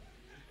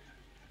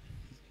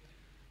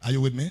 Are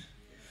you with me?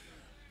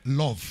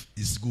 Love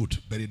is good,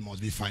 but it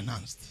must be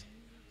financed.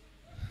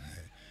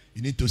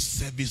 You need to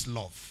service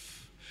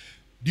love.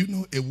 Do you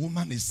know a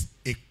woman is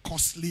a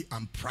costly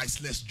and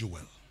priceless jewel?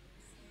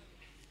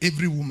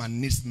 Every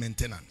woman needs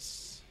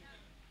maintenance.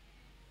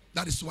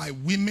 That is why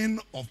women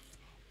of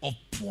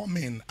poor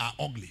men are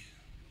ugly.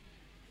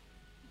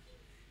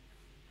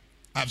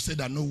 I've said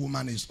that no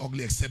woman is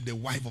ugly except the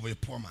wife of a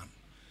poor man.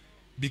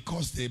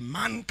 Because the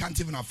man can't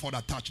even afford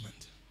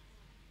attachment.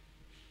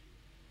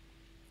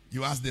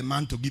 You ask the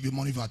man to give you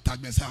money for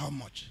attachment, say how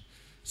much?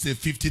 Say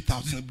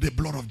 50,000, the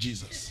blood of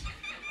Jesus.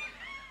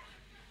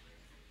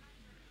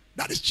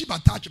 That is cheap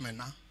attachment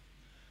now.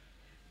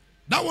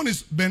 That one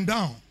is bent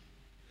down.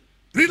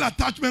 Real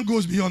attachment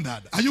goes beyond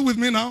that. Are you with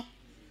me now?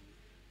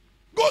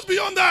 Goes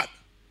beyond that.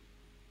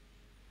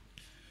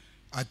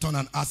 I turned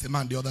and asked a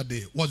man the other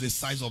day, what's the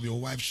size of your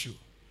wife's shoe?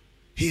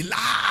 He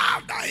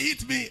laughed and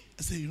hit me.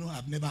 I said, you know,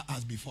 I've never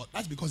asked before.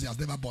 That's because he has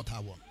never bought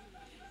her one.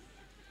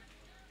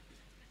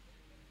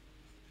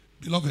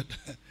 Beloved,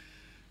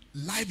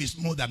 life is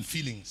more than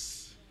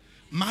feelings.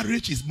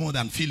 Marriage is more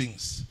than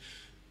feelings.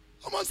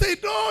 Someone say,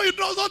 no, it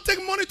does not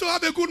take money to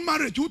have a good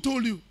marriage. Who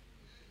told you?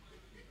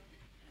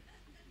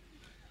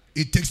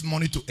 It takes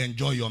money to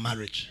enjoy your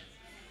marriage.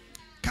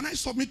 Can I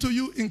submit to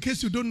you in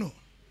case you don't know?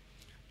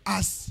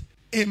 As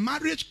a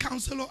marriage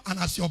counselor and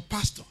as your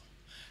pastor,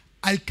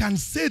 I can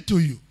say to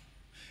you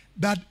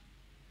that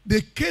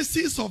the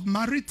cases of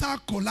marital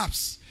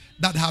collapse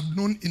that have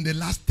known in the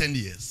last 10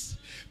 years,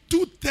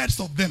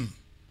 2/3 of them,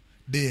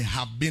 they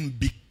have been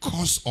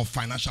because of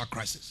financial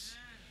crisis.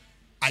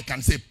 I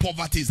can say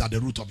poverty is at the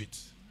root of it.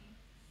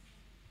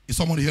 Is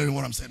somebody hearing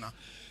what I'm saying now?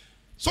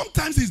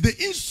 Sometimes it's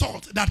the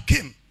insult that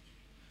came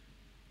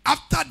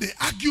after the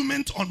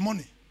argument on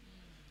money.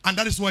 And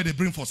that is why they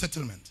bring for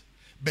settlement.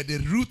 But the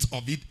root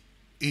of it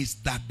is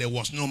that there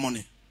was no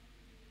money.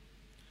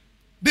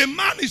 The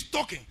man is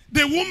talking.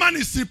 The woman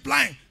is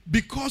replying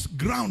because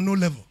ground no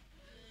level.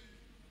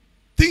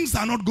 Things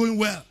are not going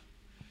well.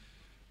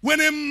 When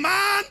a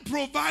man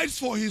provides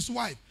for his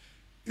wife,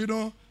 you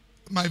know,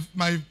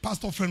 my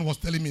pastor friend was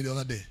telling me the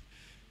other day,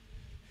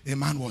 a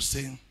man was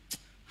saying,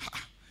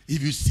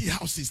 if you see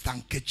how Sister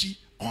Nkechi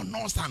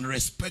honors and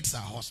respects her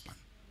husband,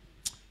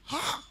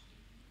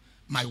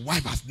 my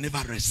wife has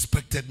never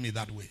respected me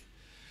that way.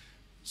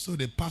 So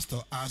the pastor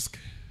asked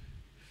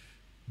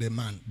the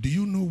man, do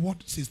you know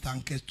what Sister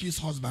Nkechi's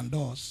husband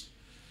does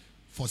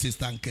for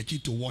Sister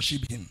Nkechi to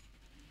worship him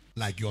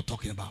like you're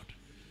talking about?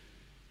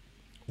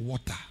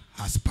 Water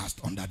has passed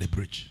under the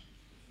bridge.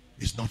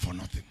 It's not for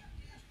nothing.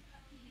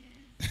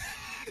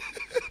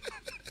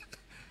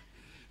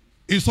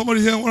 Is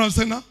somebody hearing what I'm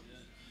saying now?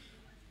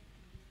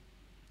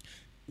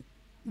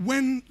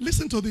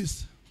 Listen to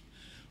this.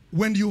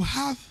 When you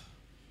have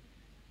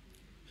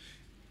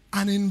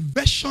an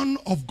inversion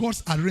of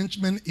God's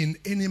arrangement in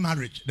any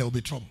marriage, there will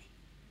be trouble.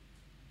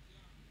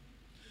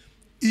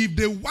 If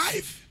the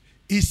wife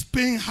is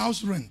paying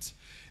house rent,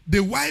 the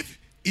wife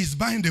is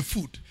buying the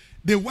food,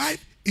 the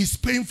wife is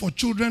paying for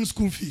children's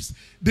school fees,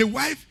 the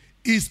wife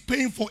is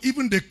paying for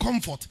even the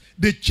comfort,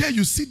 the chair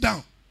you sit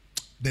down,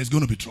 there's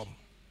going to be trouble.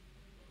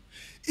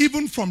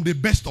 Even from the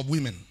best of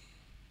women,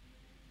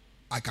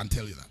 I can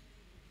tell you that.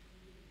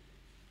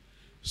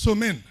 So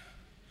men,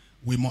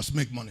 we must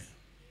make money.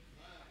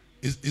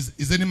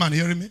 Is any man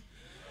hearing me?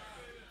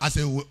 I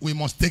say we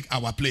must take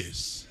our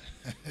place.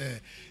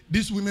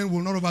 These women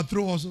will not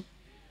overthrow us.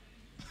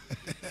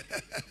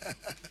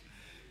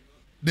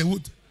 They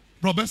would.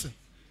 Bro Benson,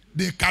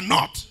 they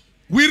cannot.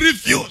 We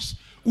refuse.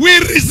 We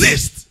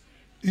resist.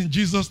 In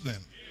Jesus' name.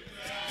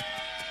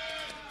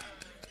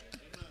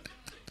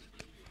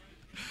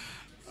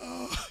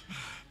 Oh,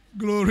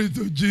 glory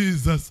to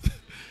Jesus.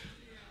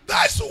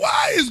 That's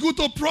why it's good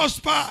to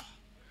prosper.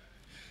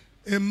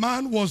 A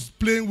man was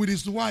playing with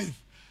his wife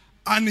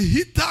and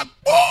hit her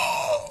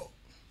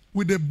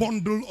with a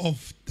bundle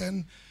of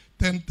 1,000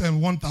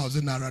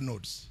 naira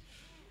notes.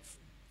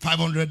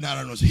 500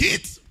 naira notes.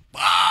 Hit. The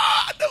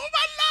woman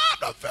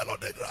laughed and fell on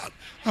the ground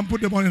and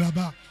put the money in her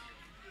bag.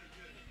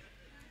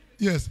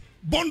 Yes.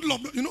 Bundle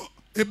of, you know,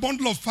 a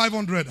bundle of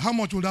 500. How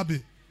much will that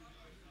be?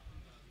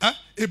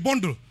 A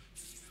bundle.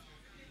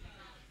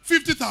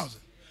 50,000.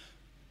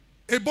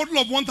 A bottle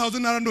of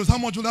 1,000 naira notes. How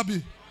much will that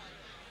be?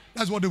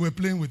 That's what they were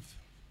playing with.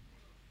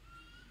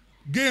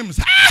 Games.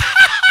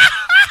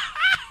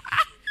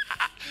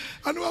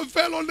 And one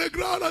fell on the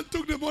ground and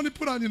took the money,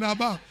 put it in her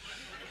bag.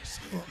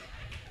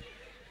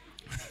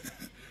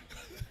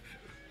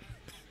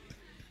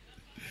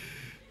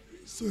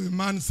 So a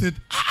man said,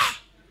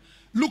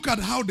 look at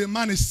how the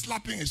man is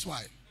slapping his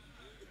wife.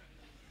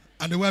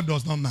 And the wife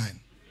does not mind.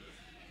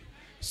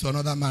 So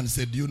another man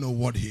said, do you know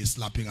what he is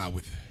slapping her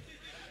with?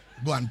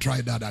 Go and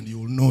try that and you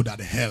will know that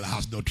hell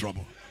has no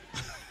trouble.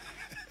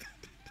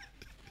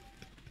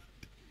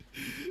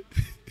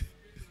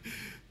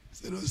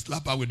 So don't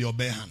slap her with your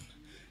bare hand.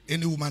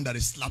 Any woman that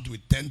is slapped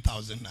with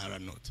 10,000 naira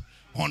note,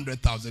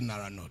 100,000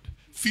 naira note,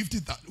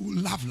 50,000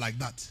 will laugh like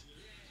that.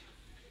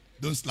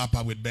 Don't slap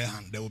her with bare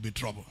hand. There will be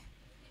trouble.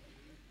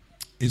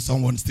 Is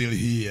someone still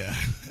here?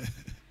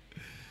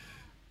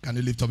 Can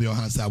you lift up your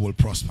hands and say, I will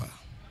prosper?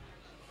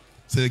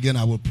 Say again,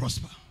 I will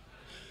prosper.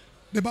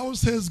 The Bible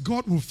says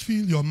God will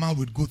fill your mouth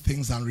with good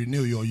things and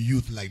renew your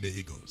youth like the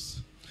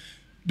eagles.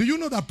 Do you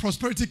know that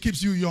prosperity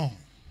keeps you young?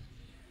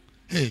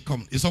 Hey,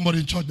 come. Is somebody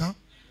in church now?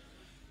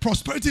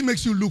 Prosperity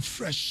makes you look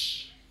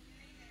fresh.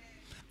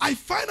 I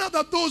find out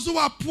that those who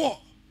are poor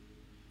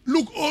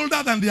look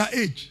older than their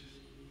age.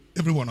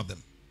 Every one of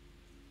them.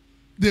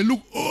 They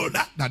look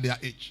older than their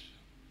age.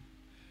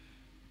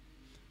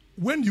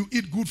 When you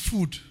eat good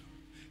food,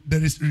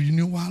 there is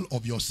renewal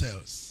of your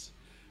cells.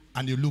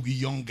 And you look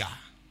younger.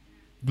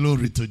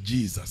 Glory to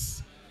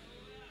Jesus.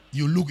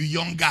 You look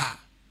younger.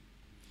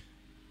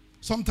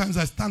 Sometimes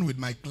I stand with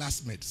my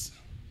classmates.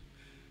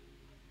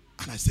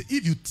 And I say,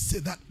 if you say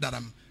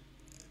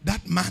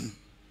that man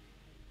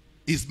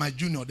is my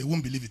junior, they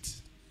won't believe it.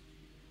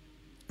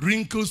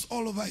 Wrinkles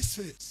all over his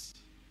face.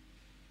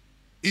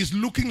 He's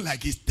looking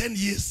like he's 10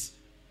 years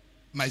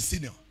my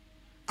senior.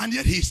 And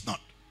yet he's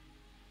not.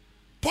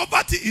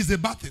 Poverty is a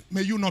bad thing.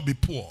 May you not be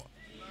poor.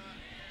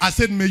 I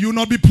said, may you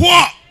not be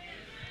poor.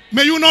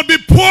 May you not be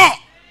poor.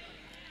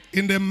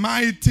 In the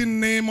mighty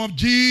name of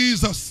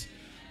Jesus,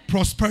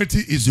 prosperity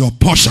is your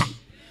portion.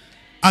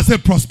 I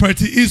said,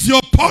 prosperity is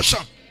your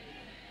portion.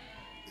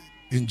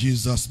 In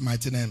Jesus'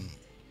 mighty name.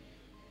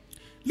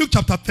 Luke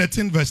chapter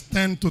 13, verse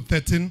 10 to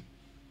 13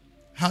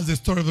 has the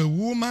story of a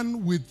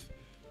woman with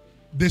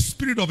the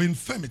spirit of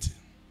infirmity.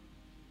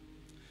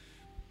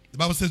 The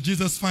Bible says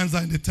Jesus finds her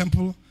in the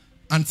temple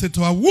and said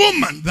to her,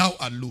 woman, thou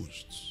art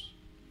loosed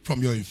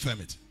from your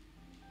infirmity.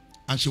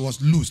 And she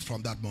was loosed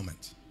from that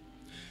moment.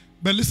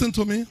 But listen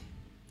to me.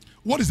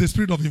 What is the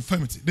spirit of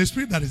infirmity? The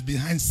spirit that is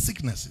behind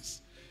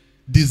sicknesses,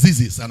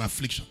 diseases, and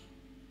affliction.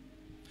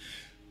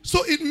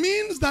 So it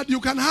means that you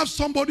can have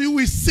somebody who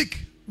is sick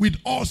with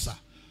ulcer,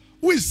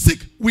 who is sick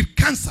with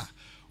cancer,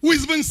 who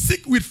is even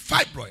sick with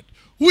fibroid,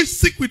 who is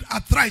sick with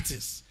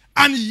arthritis,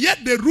 and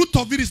yet the root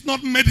of it is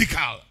not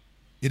medical.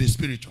 It is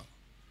spiritual.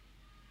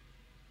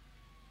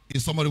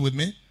 Is somebody with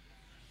me?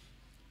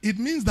 It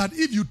means that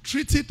if you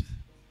treat it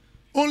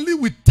only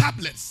with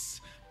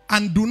tablets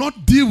and do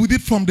not deal with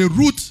it from the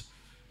root,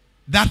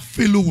 that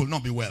fellow will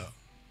not be well.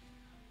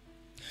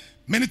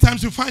 Many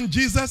times you find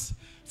Jesus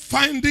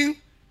finding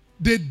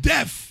the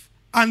deaf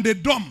and the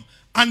dumb,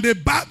 and the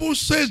Bible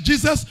says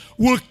Jesus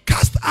will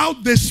cast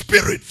out the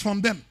spirit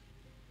from them.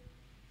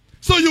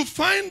 So you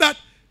find that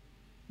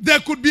there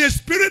could be a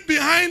spirit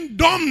behind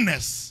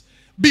dumbness,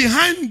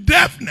 behind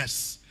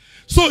deafness.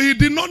 So he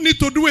did not need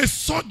to do a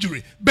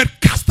surgery, but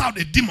cast out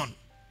a demon.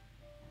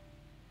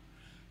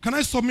 Can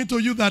I submit to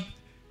you that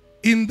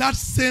in that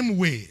same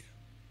way,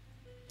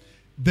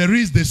 there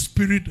is the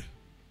spirit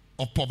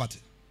of poverty.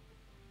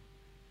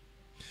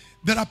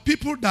 There are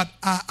people that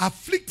are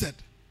afflicted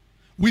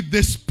with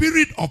the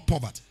spirit of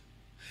poverty.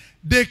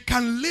 They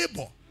can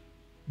labor.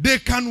 They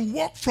can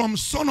walk from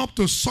sun up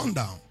to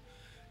sundown.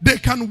 They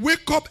can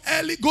wake up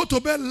early, go to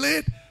bed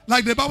late,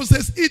 like the Bible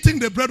says, eating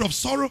the bread of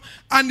sorrow,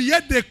 and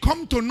yet they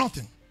come to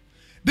nothing.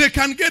 They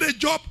can get a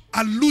job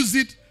and lose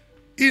it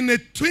in a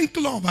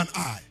twinkle of an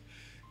eye.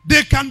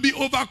 They can be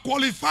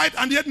overqualified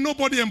and yet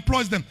nobody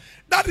employs them.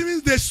 That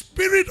means the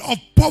spirit of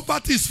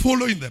poverty is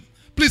following them.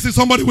 Please, is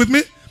somebody with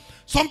me?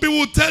 Some people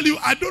will tell you,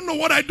 I don't know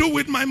what I do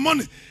with my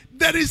money.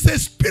 There is a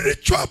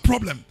spiritual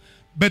problem.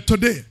 But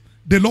today,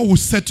 the Lord will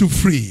set you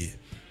free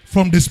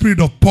from the spirit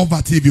of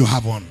poverty if you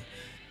have one.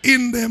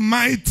 In the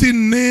mighty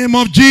name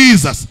of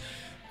Jesus.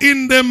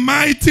 In the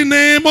mighty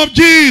name of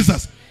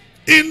Jesus.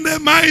 In the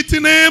mighty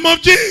name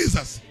of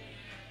Jesus.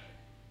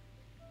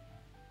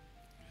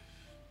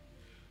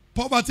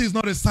 Poverty is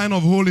not a sign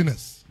of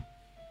holiness.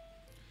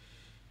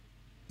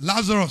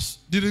 Lazarus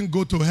didn't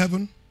go to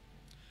heaven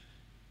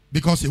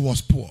because he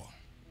was poor.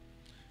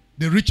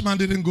 The rich man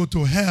didn't go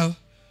to hell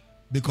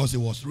because he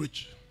was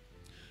rich.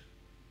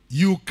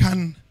 You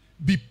can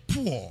be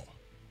poor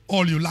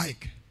all you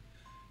like.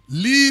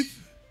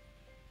 Live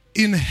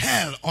in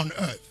hell on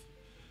earth.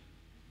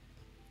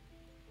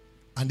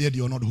 And yet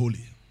you're not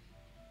holy.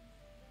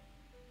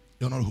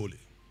 You're not holy.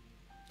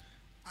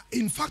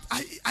 In fact,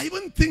 I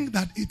even think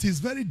that it is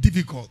very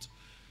difficult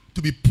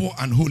to be poor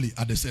and holy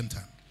at the same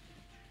time.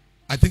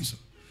 I think so.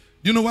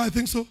 Do you know why I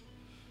think so?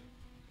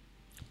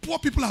 Poor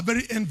people are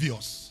very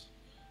envious.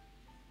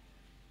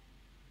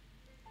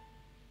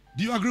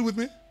 Do you agree with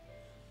me?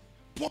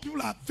 Poor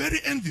people are very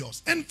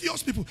envious.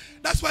 Envious people.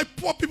 That's why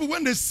poor people,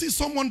 when they see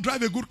someone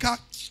drive a good car,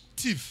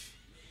 thief.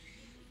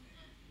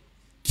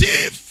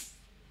 Thief.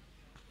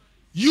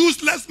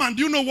 Useless man.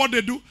 Do you know what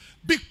they do?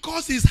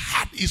 Because his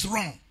heart is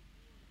wrong.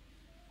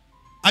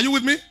 Are you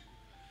with me?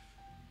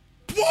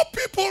 Poor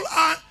people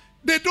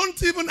they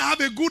don't even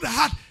have a good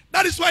heart.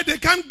 That is why they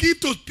can't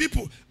give to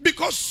people.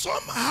 Because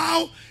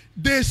somehow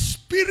the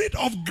spirit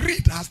of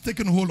greed has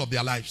taken hold of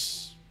their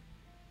lives.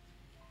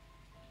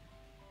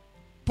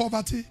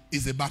 Poverty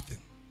is a bad thing.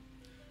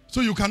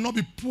 So you cannot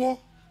be poor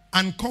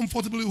and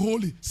comfortably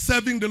holy,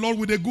 serving the Lord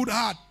with a good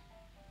heart.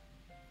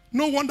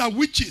 No wonder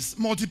witches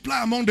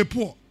multiply among the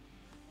poor.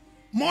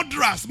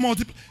 Murderers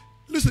multiply.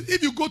 Listen,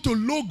 if you go to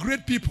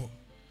low-grade people,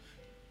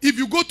 if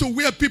you go to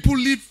where people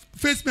live,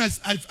 face me,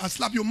 I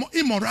slap you,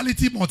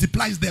 immorality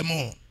multiplies them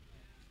more.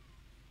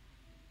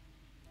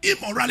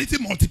 immorality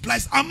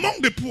multiplies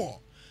among the poor.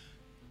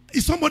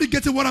 Is somebody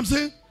getting what I'm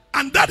saying?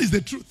 And that is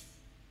the truth.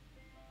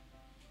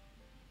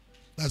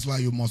 That's why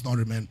you must not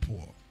remain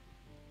poor.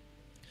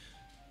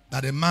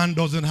 That a man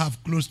doesn't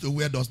have clothes to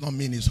wear does not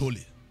mean he's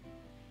holy.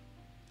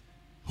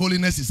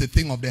 Holiness is a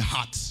thing of the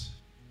heart.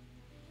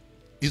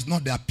 It's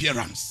not the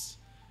appearance.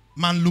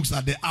 Man looks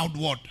at the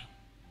outward.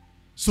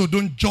 So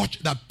don't judge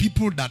that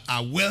people that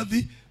are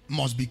wealthy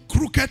must be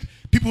crooked.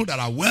 People that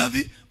are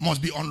wealthy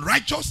must be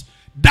unrighteous.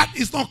 That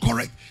is not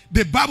correct.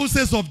 The Bible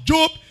says of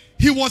Job,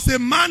 he was a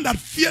man that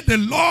feared the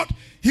Lord.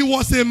 He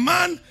was a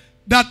man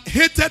that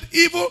hated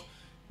evil.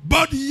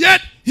 But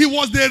yet, he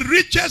was the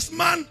richest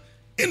man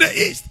in the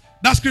East.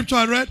 That scripture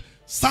I read,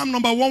 Psalm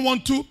number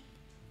 112.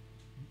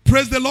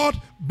 Praise the Lord.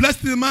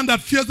 Blessed is the man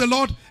that fears the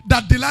Lord,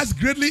 that delights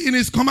greatly in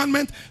his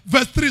commandment.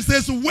 Verse 3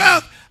 says,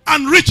 wealth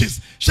and riches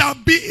shall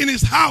be in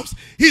his house.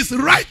 His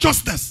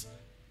righteousness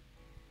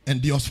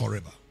endures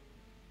forever.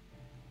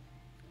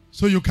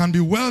 So you can be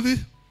wealthy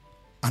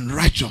and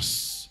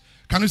righteous.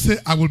 Can you say,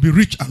 I will be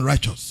rich and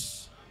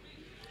righteous?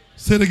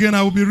 Say it again,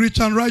 I will be rich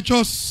and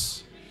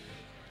righteous.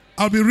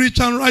 I'll be rich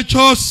and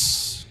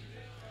righteous.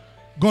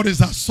 God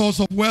is our source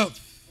of wealth.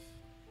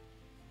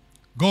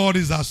 God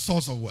is our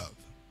source of wealth.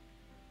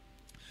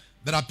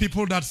 There are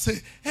people that say,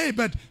 hey,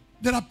 but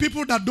there are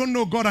people that don't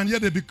know God and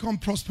yet they become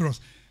prosperous.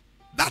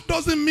 That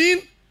doesn't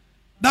mean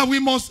that we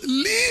must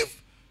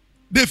leave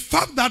the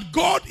fact that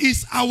God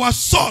is our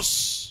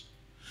source.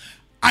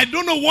 I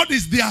don't know what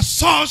is their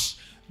source,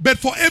 but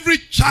for every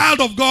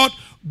child of God,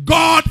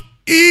 God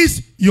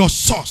is your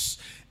source.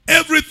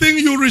 Everything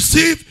you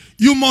receive,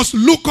 you must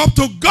look up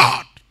to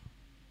God.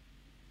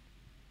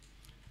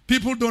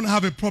 People don't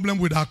have a problem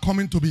with our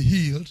coming to be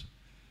healed.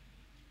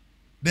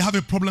 They have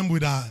a problem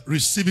with our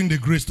receiving the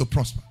grace to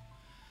prosper.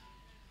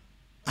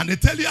 And they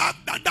tell you,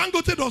 that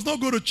Dangote does not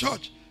go to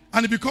church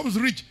and he becomes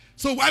rich.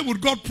 So why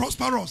would God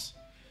prosper us?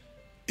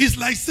 It's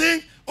like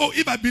saying, oh,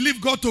 if I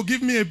believe God to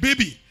give me a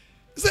baby.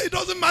 Say it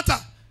doesn't matter.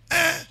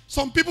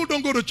 Some people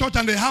don't go to church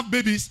and they have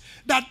babies.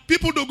 That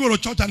people don't go to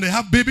church and they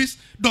have babies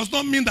does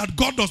not mean that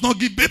God does not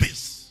give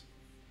babies.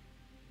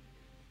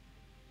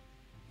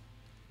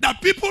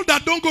 That people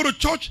that don't go to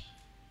church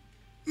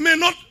may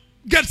not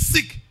get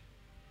sick.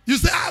 You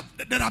say,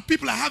 there are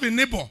people, I have a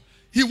neighbor.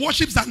 He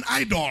worships an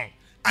idol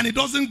and he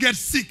doesn't get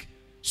sick.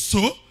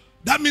 So,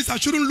 that means I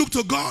shouldn't look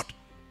to God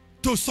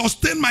to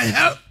sustain my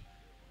health.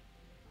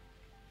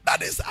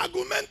 That is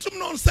argumentum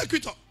non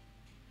sequitur.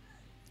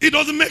 It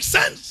doesn't make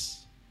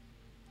sense.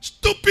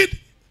 Stupid,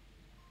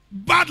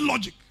 bad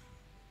logic.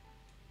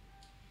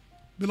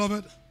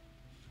 Beloved,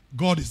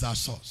 God is our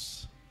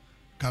source.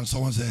 Can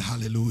someone say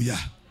hallelujah?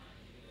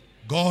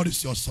 God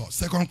is your source.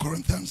 2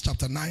 Corinthians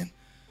chapter 9,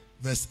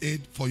 verse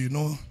 8. For you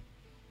know,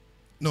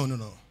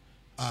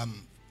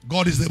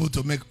 God is able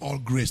to make all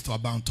grace to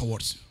abound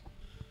towards you,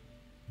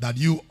 that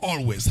you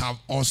always have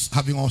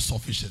having all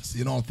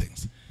sufficiency in all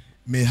things,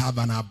 may have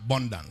an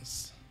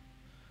abundance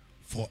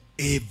for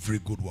every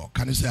good work.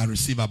 Can you say, I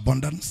receive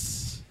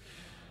abundance?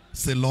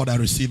 Say, Lord, I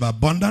receive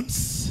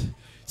abundance.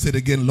 Say it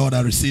again, Lord,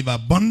 I receive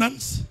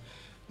abundance.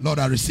 Lord,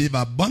 I receive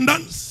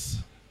abundance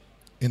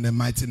in the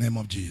mighty name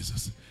of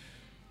Jesus.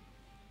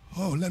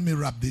 Oh, let me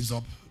wrap this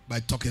up by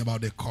talking about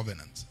the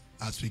covenant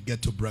as we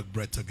get to break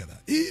bread together.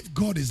 If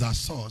God is our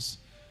source,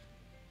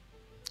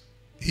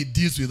 he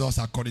deals with us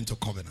according to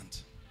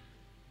covenant.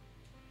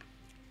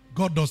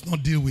 God does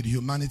not deal with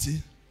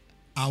humanity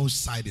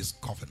outside his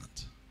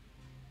covenant.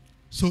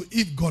 So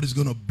if God is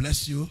going to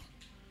bless you,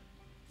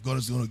 God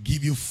is going to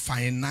give you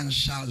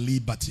financial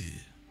liberty,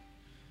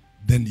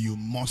 then you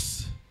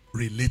must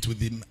relate with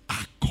him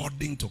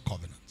according to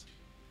covenant.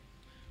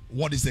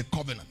 What is a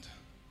covenant?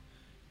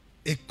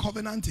 A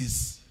covenant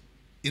is,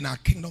 in our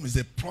kingdom, is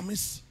a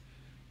promise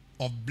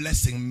of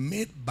blessing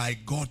made by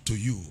God to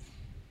you,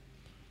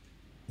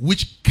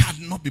 which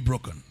cannot be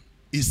broken,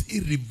 is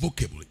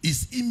irrevocable,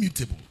 is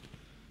immutable,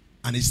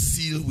 and is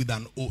sealed with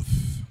an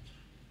oath.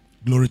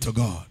 Glory to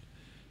God.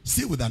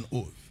 Sealed with an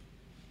oath.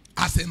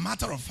 As a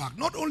matter of fact,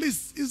 not only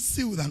is it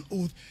sealed with an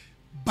oath,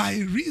 by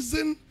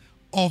reason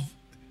of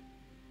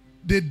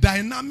the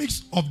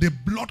dynamics of the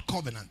blood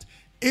covenant,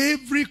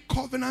 every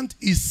covenant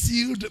is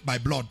sealed by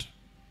blood.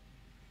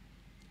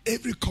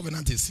 Every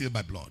covenant is sealed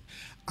by blood.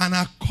 And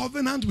our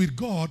covenant with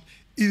God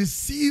is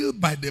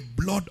sealed by the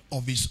blood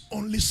of his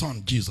only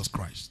son, Jesus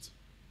Christ.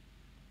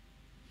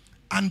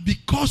 And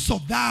because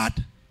of that,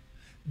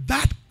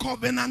 that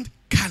covenant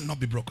cannot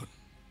be broken.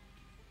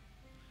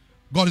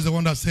 God is the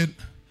one that said,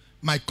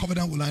 my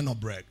covenant will I not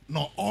break,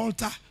 nor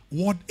alter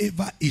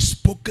whatever is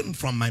spoken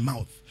from my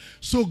mouth.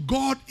 So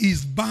God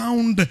is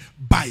bound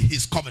by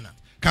his covenant.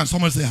 Can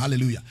someone say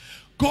hallelujah?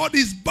 God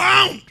is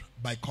bound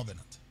by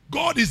covenant.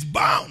 God is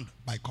bound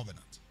by covenant.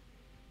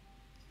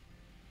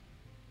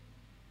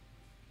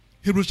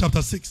 Hebrews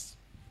chapter 6,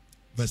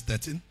 verse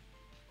 13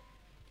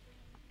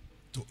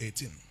 to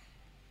 18.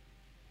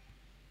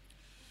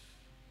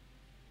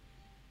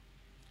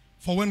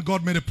 For when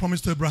God made a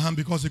promise to Abraham,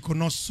 because he could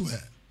not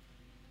swear,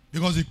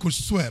 because he could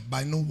swear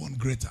by no one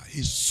greater,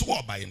 he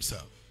swore by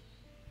himself.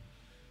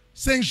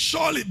 saying,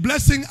 surely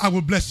blessing I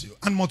will bless you,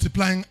 and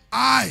multiplying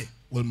I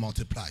will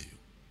multiply you.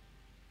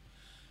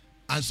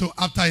 And so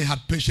after he had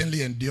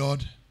patiently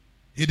endured,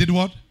 he did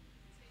what?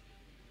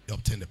 He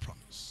obtained the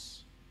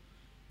promise.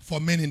 For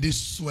men indeed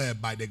swear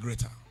by the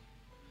greater,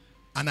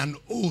 and an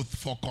oath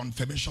for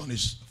confirmation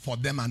is for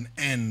them an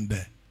end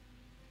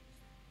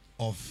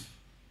of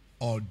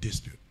all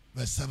dispute.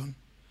 Verse 7.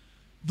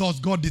 Thus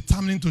God,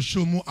 determining to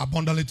show more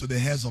abundantly to the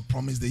heirs of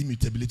promise the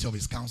immutability of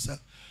his counsel,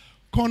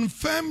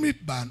 confirmed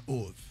it by an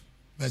oath.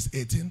 Verse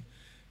 18.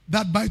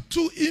 That by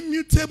two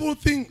immutable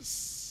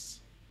things,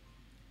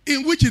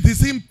 in which it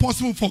is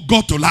impossible for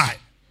God to lie,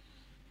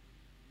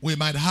 we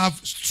might have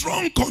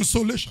strong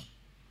consolation,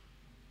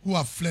 who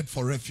have fled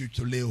for refuge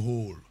to lay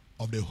hold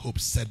of the hope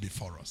set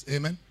before us.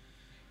 Amen.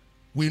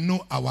 We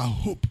know our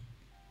hope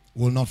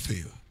will not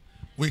fail.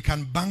 We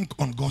can bank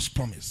on God's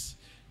promise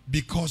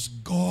because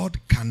God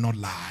cannot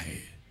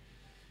lie.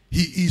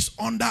 He is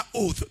under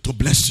oath to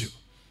bless you.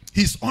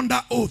 He's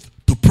under oath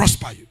to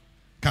prosper you.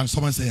 Can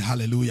someone say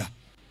hallelujah?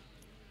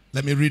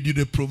 Let me read you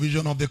the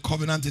provision of the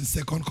covenant in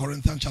 2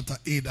 Corinthians chapter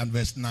 8 and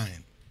verse 9.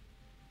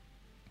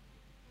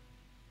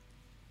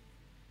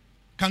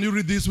 Can you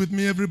read this with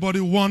me, everybody?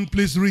 One,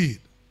 please read.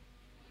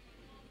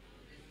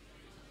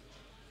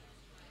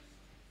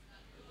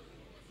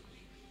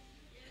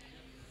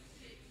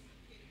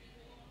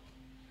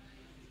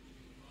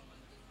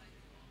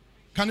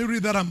 Can you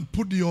read that and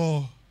put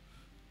your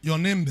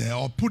name there,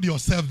 or put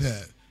yourself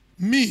there?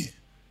 Me,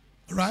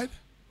 right?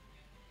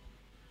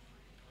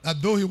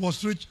 That though he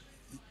was rich,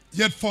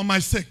 yet for my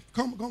sake.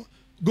 Come,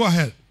 go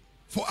ahead.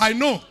 For I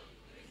know.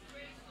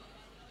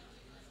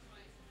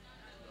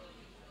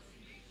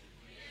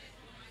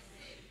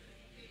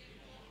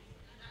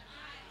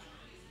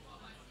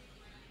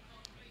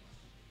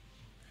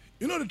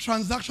 You know, the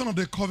transaction of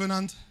the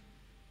covenant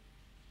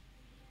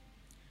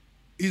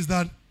is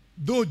that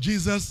though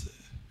Jesus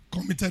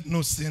committed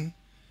no sin,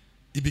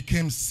 he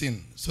became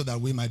sin so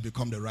that we might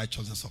become the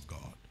righteousness of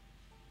God.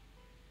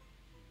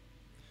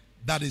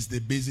 That is the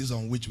basis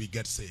on which we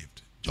get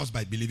saved, just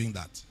by believing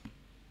that.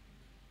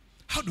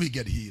 How do we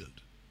get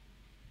healed?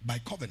 By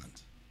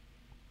covenant.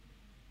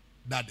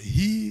 That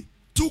he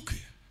took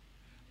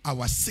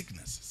our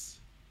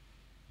sicknesses.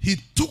 He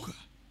took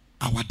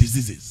our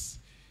diseases.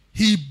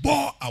 He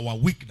bore our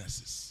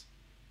weaknesses.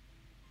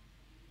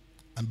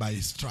 And by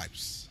his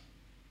stripes,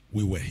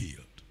 we were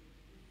healed.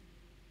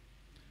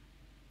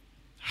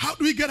 How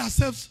do we get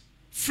ourselves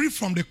free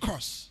from the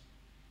curse?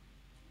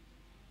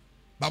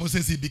 The Bible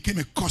says he became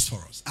a curse for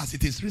us, as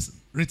it is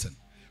written.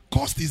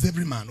 Cursed is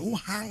every man who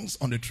hangs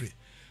on the tree,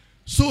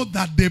 so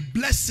that the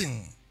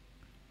blessing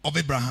of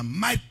Abraham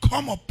might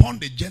come upon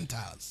the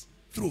Gentiles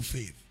through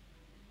faith.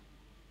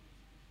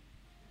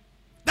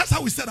 That's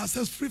how we set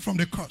ourselves free from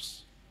the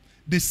curse.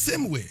 The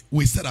same way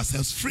we set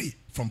ourselves free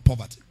from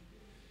poverty.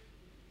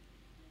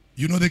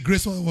 You know the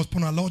grace that was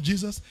upon our Lord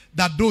Jesus,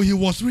 that though he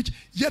was rich,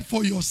 yet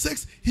for your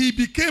sakes he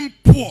became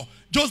poor,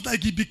 just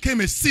like he became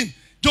a sin,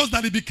 just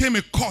like he became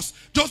a curse,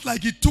 just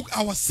like he took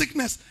our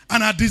sickness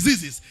and our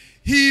diseases.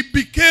 He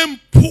became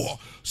poor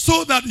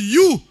so that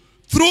you,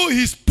 through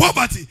his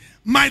poverty,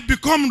 might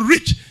become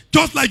rich,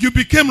 just like you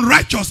became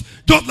righteous,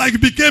 just like you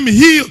became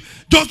healed,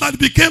 just like you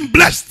became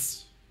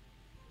blessed.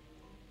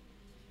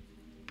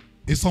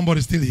 Is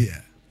somebody still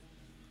here?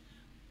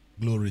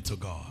 Glory to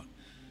God.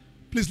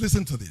 Please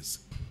listen to this.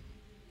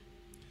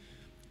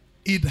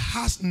 It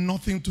has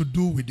nothing to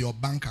do with your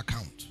bank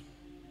account.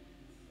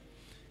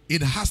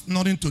 It has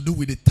nothing to do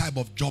with the type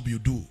of job you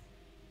do.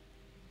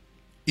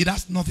 It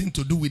has nothing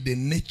to do with the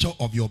nature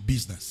of your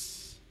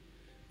business.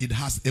 It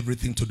has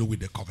everything to do with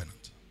the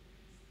covenant.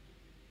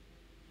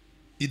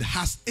 It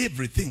has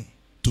everything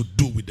to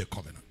do with the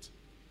covenant.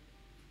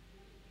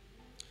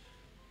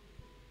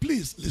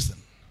 Please listen.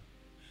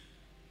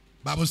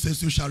 Bible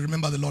says you shall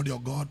remember the Lord your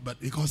God, but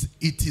because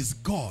it is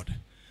God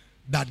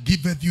that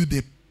giveth you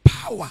the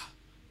power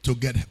to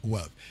get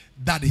wealth,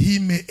 that he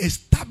may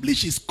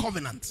establish his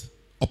covenant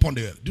upon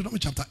the earth. Deuteronomy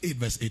chapter 8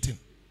 verse 18.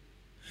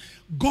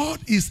 God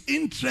is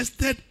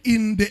interested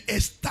in the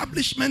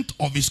establishment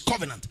of his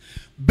covenant,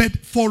 but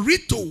for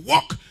it to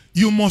work,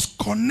 you must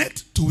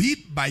connect to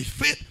it by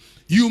faith.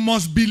 You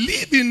must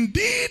believe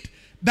indeed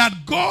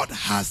that God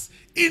has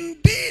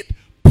indeed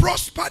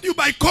prospered you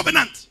by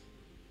covenant.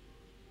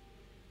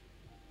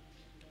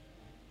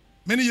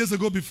 Many years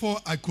ago, before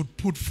I could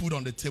put food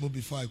on the table,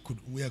 before I could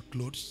wear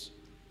clothes,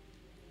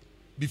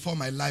 before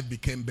my life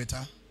became better,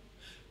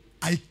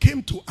 I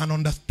came to an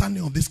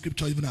understanding of this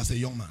scripture even as a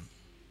young man.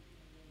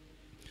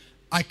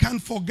 I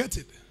can't forget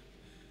it.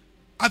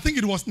 I think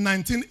it was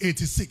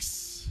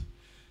 1986.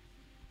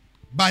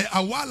 By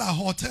Awala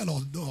Hotel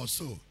or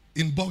so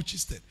in Bauchi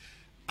State,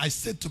 I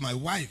said to my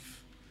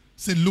wife,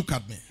 said, look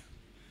at me.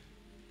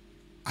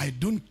 I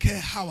don't care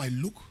how I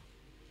look.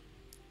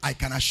 I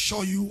can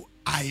assure you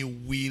I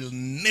will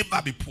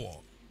never be poor.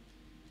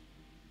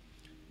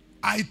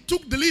 I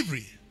took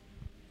delivery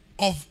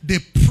of the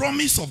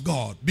promise of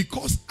God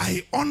because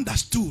I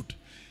understood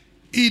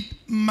it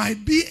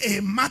might be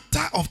a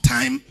matter of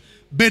time,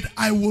 but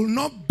I will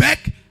not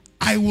beg,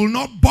 I I will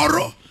not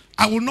borrow.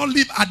 I will not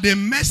live at the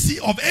mercy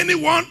of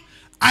anyone.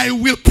 I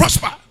will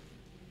prosper.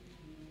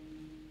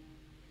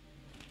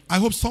 I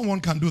hope someone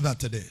can do that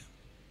today.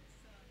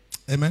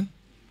 Amen.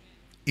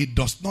 It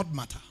does not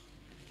matter.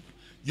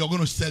 You're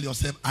going to tell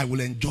yourself, I will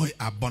enjoy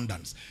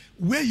abundance.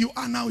 Where you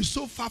are now is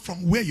so far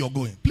from where you're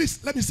going. Please,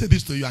 let me say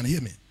this to you and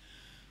hear me.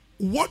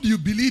 What you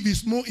believe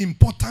is more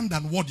important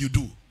than what you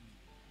do.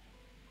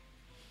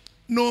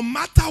 No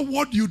matter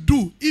what you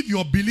do, if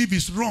your belief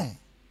is wrong,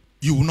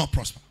 you will not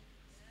prosper.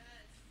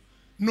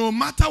 No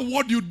matter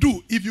what you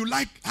do, if you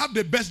have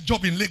the best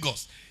job in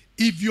Lagos,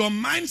 if your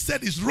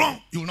mindset is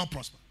wrong, you will not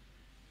prosper.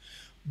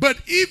 But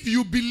if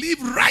you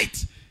believe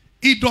right,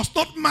 it does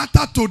not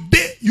matter.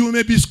 Today you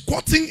may be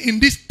squatting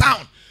in this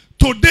town.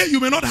 Today you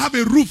may not have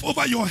a roof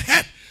over your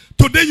head.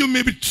 Today you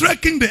may be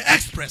trekking the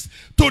express.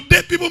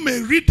 Today people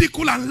may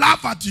ridicule and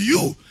laugh at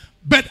you.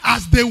 But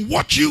as they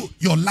watch you,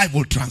 your life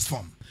will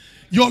transform.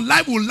 Your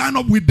life will line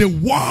up with the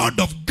word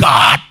of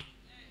God.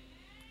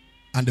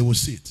 And they will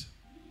see it.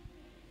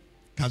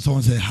 Can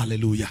someone say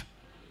hallelujah?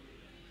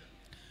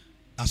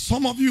 As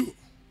some of you,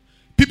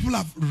 people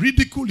have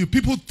ridiculed you.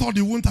 People thought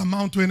you won't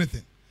amount to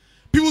anything.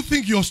 People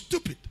think you're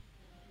stupid.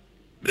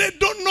 They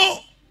don't know.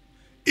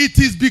 It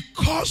is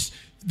because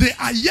they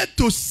are yet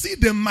to see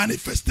the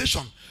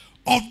manifestation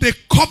of the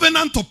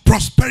covenant of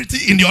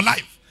prosperity in your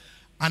life.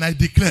 And I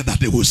declare that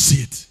they will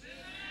see it.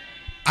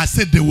 I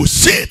said they will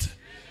see it.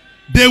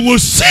 They will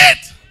see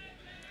it.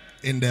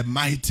 In the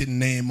mighty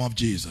name of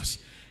Jesus.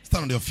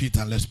 Stand on your feet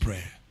and let's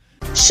pray.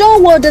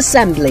 Sure Word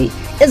Assembly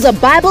is a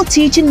Bible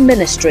teaching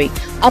ministry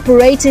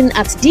operating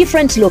at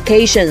different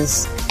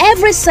locations.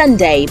 Every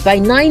Sunday by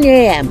 9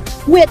 a.m.,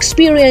 we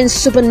experience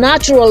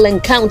supernatural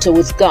encounter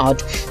with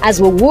God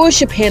as we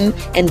worship Him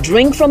and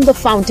drink from the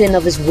fountain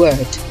of His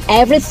Word.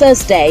 Every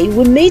Thursday,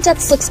 we meet at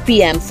 6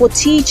 p.m. for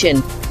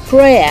teaching,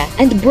 prayer,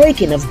 and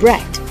breaking of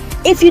bread.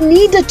 If you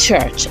need a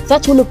church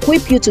that will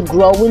equip you to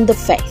grow in the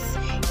faith,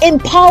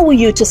 empower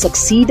you to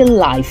succeed in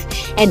life,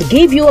 and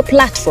give you a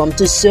platform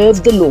to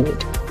serve the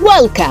Lord,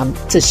 welcome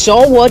to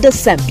Sure Word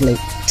Assembly.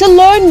 To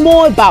learn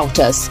more about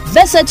us,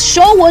 visit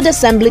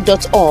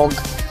surewordassembly.org.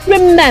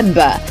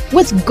 Remember,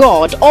 with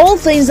God, all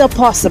things are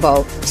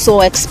possible,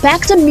 so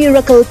expect a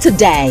miracle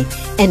today.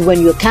 And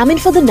when you're coming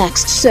for the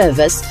next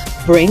service,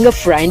 bring a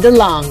friend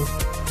along.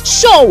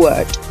 Sure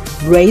Word,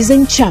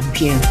 raising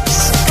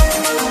champions.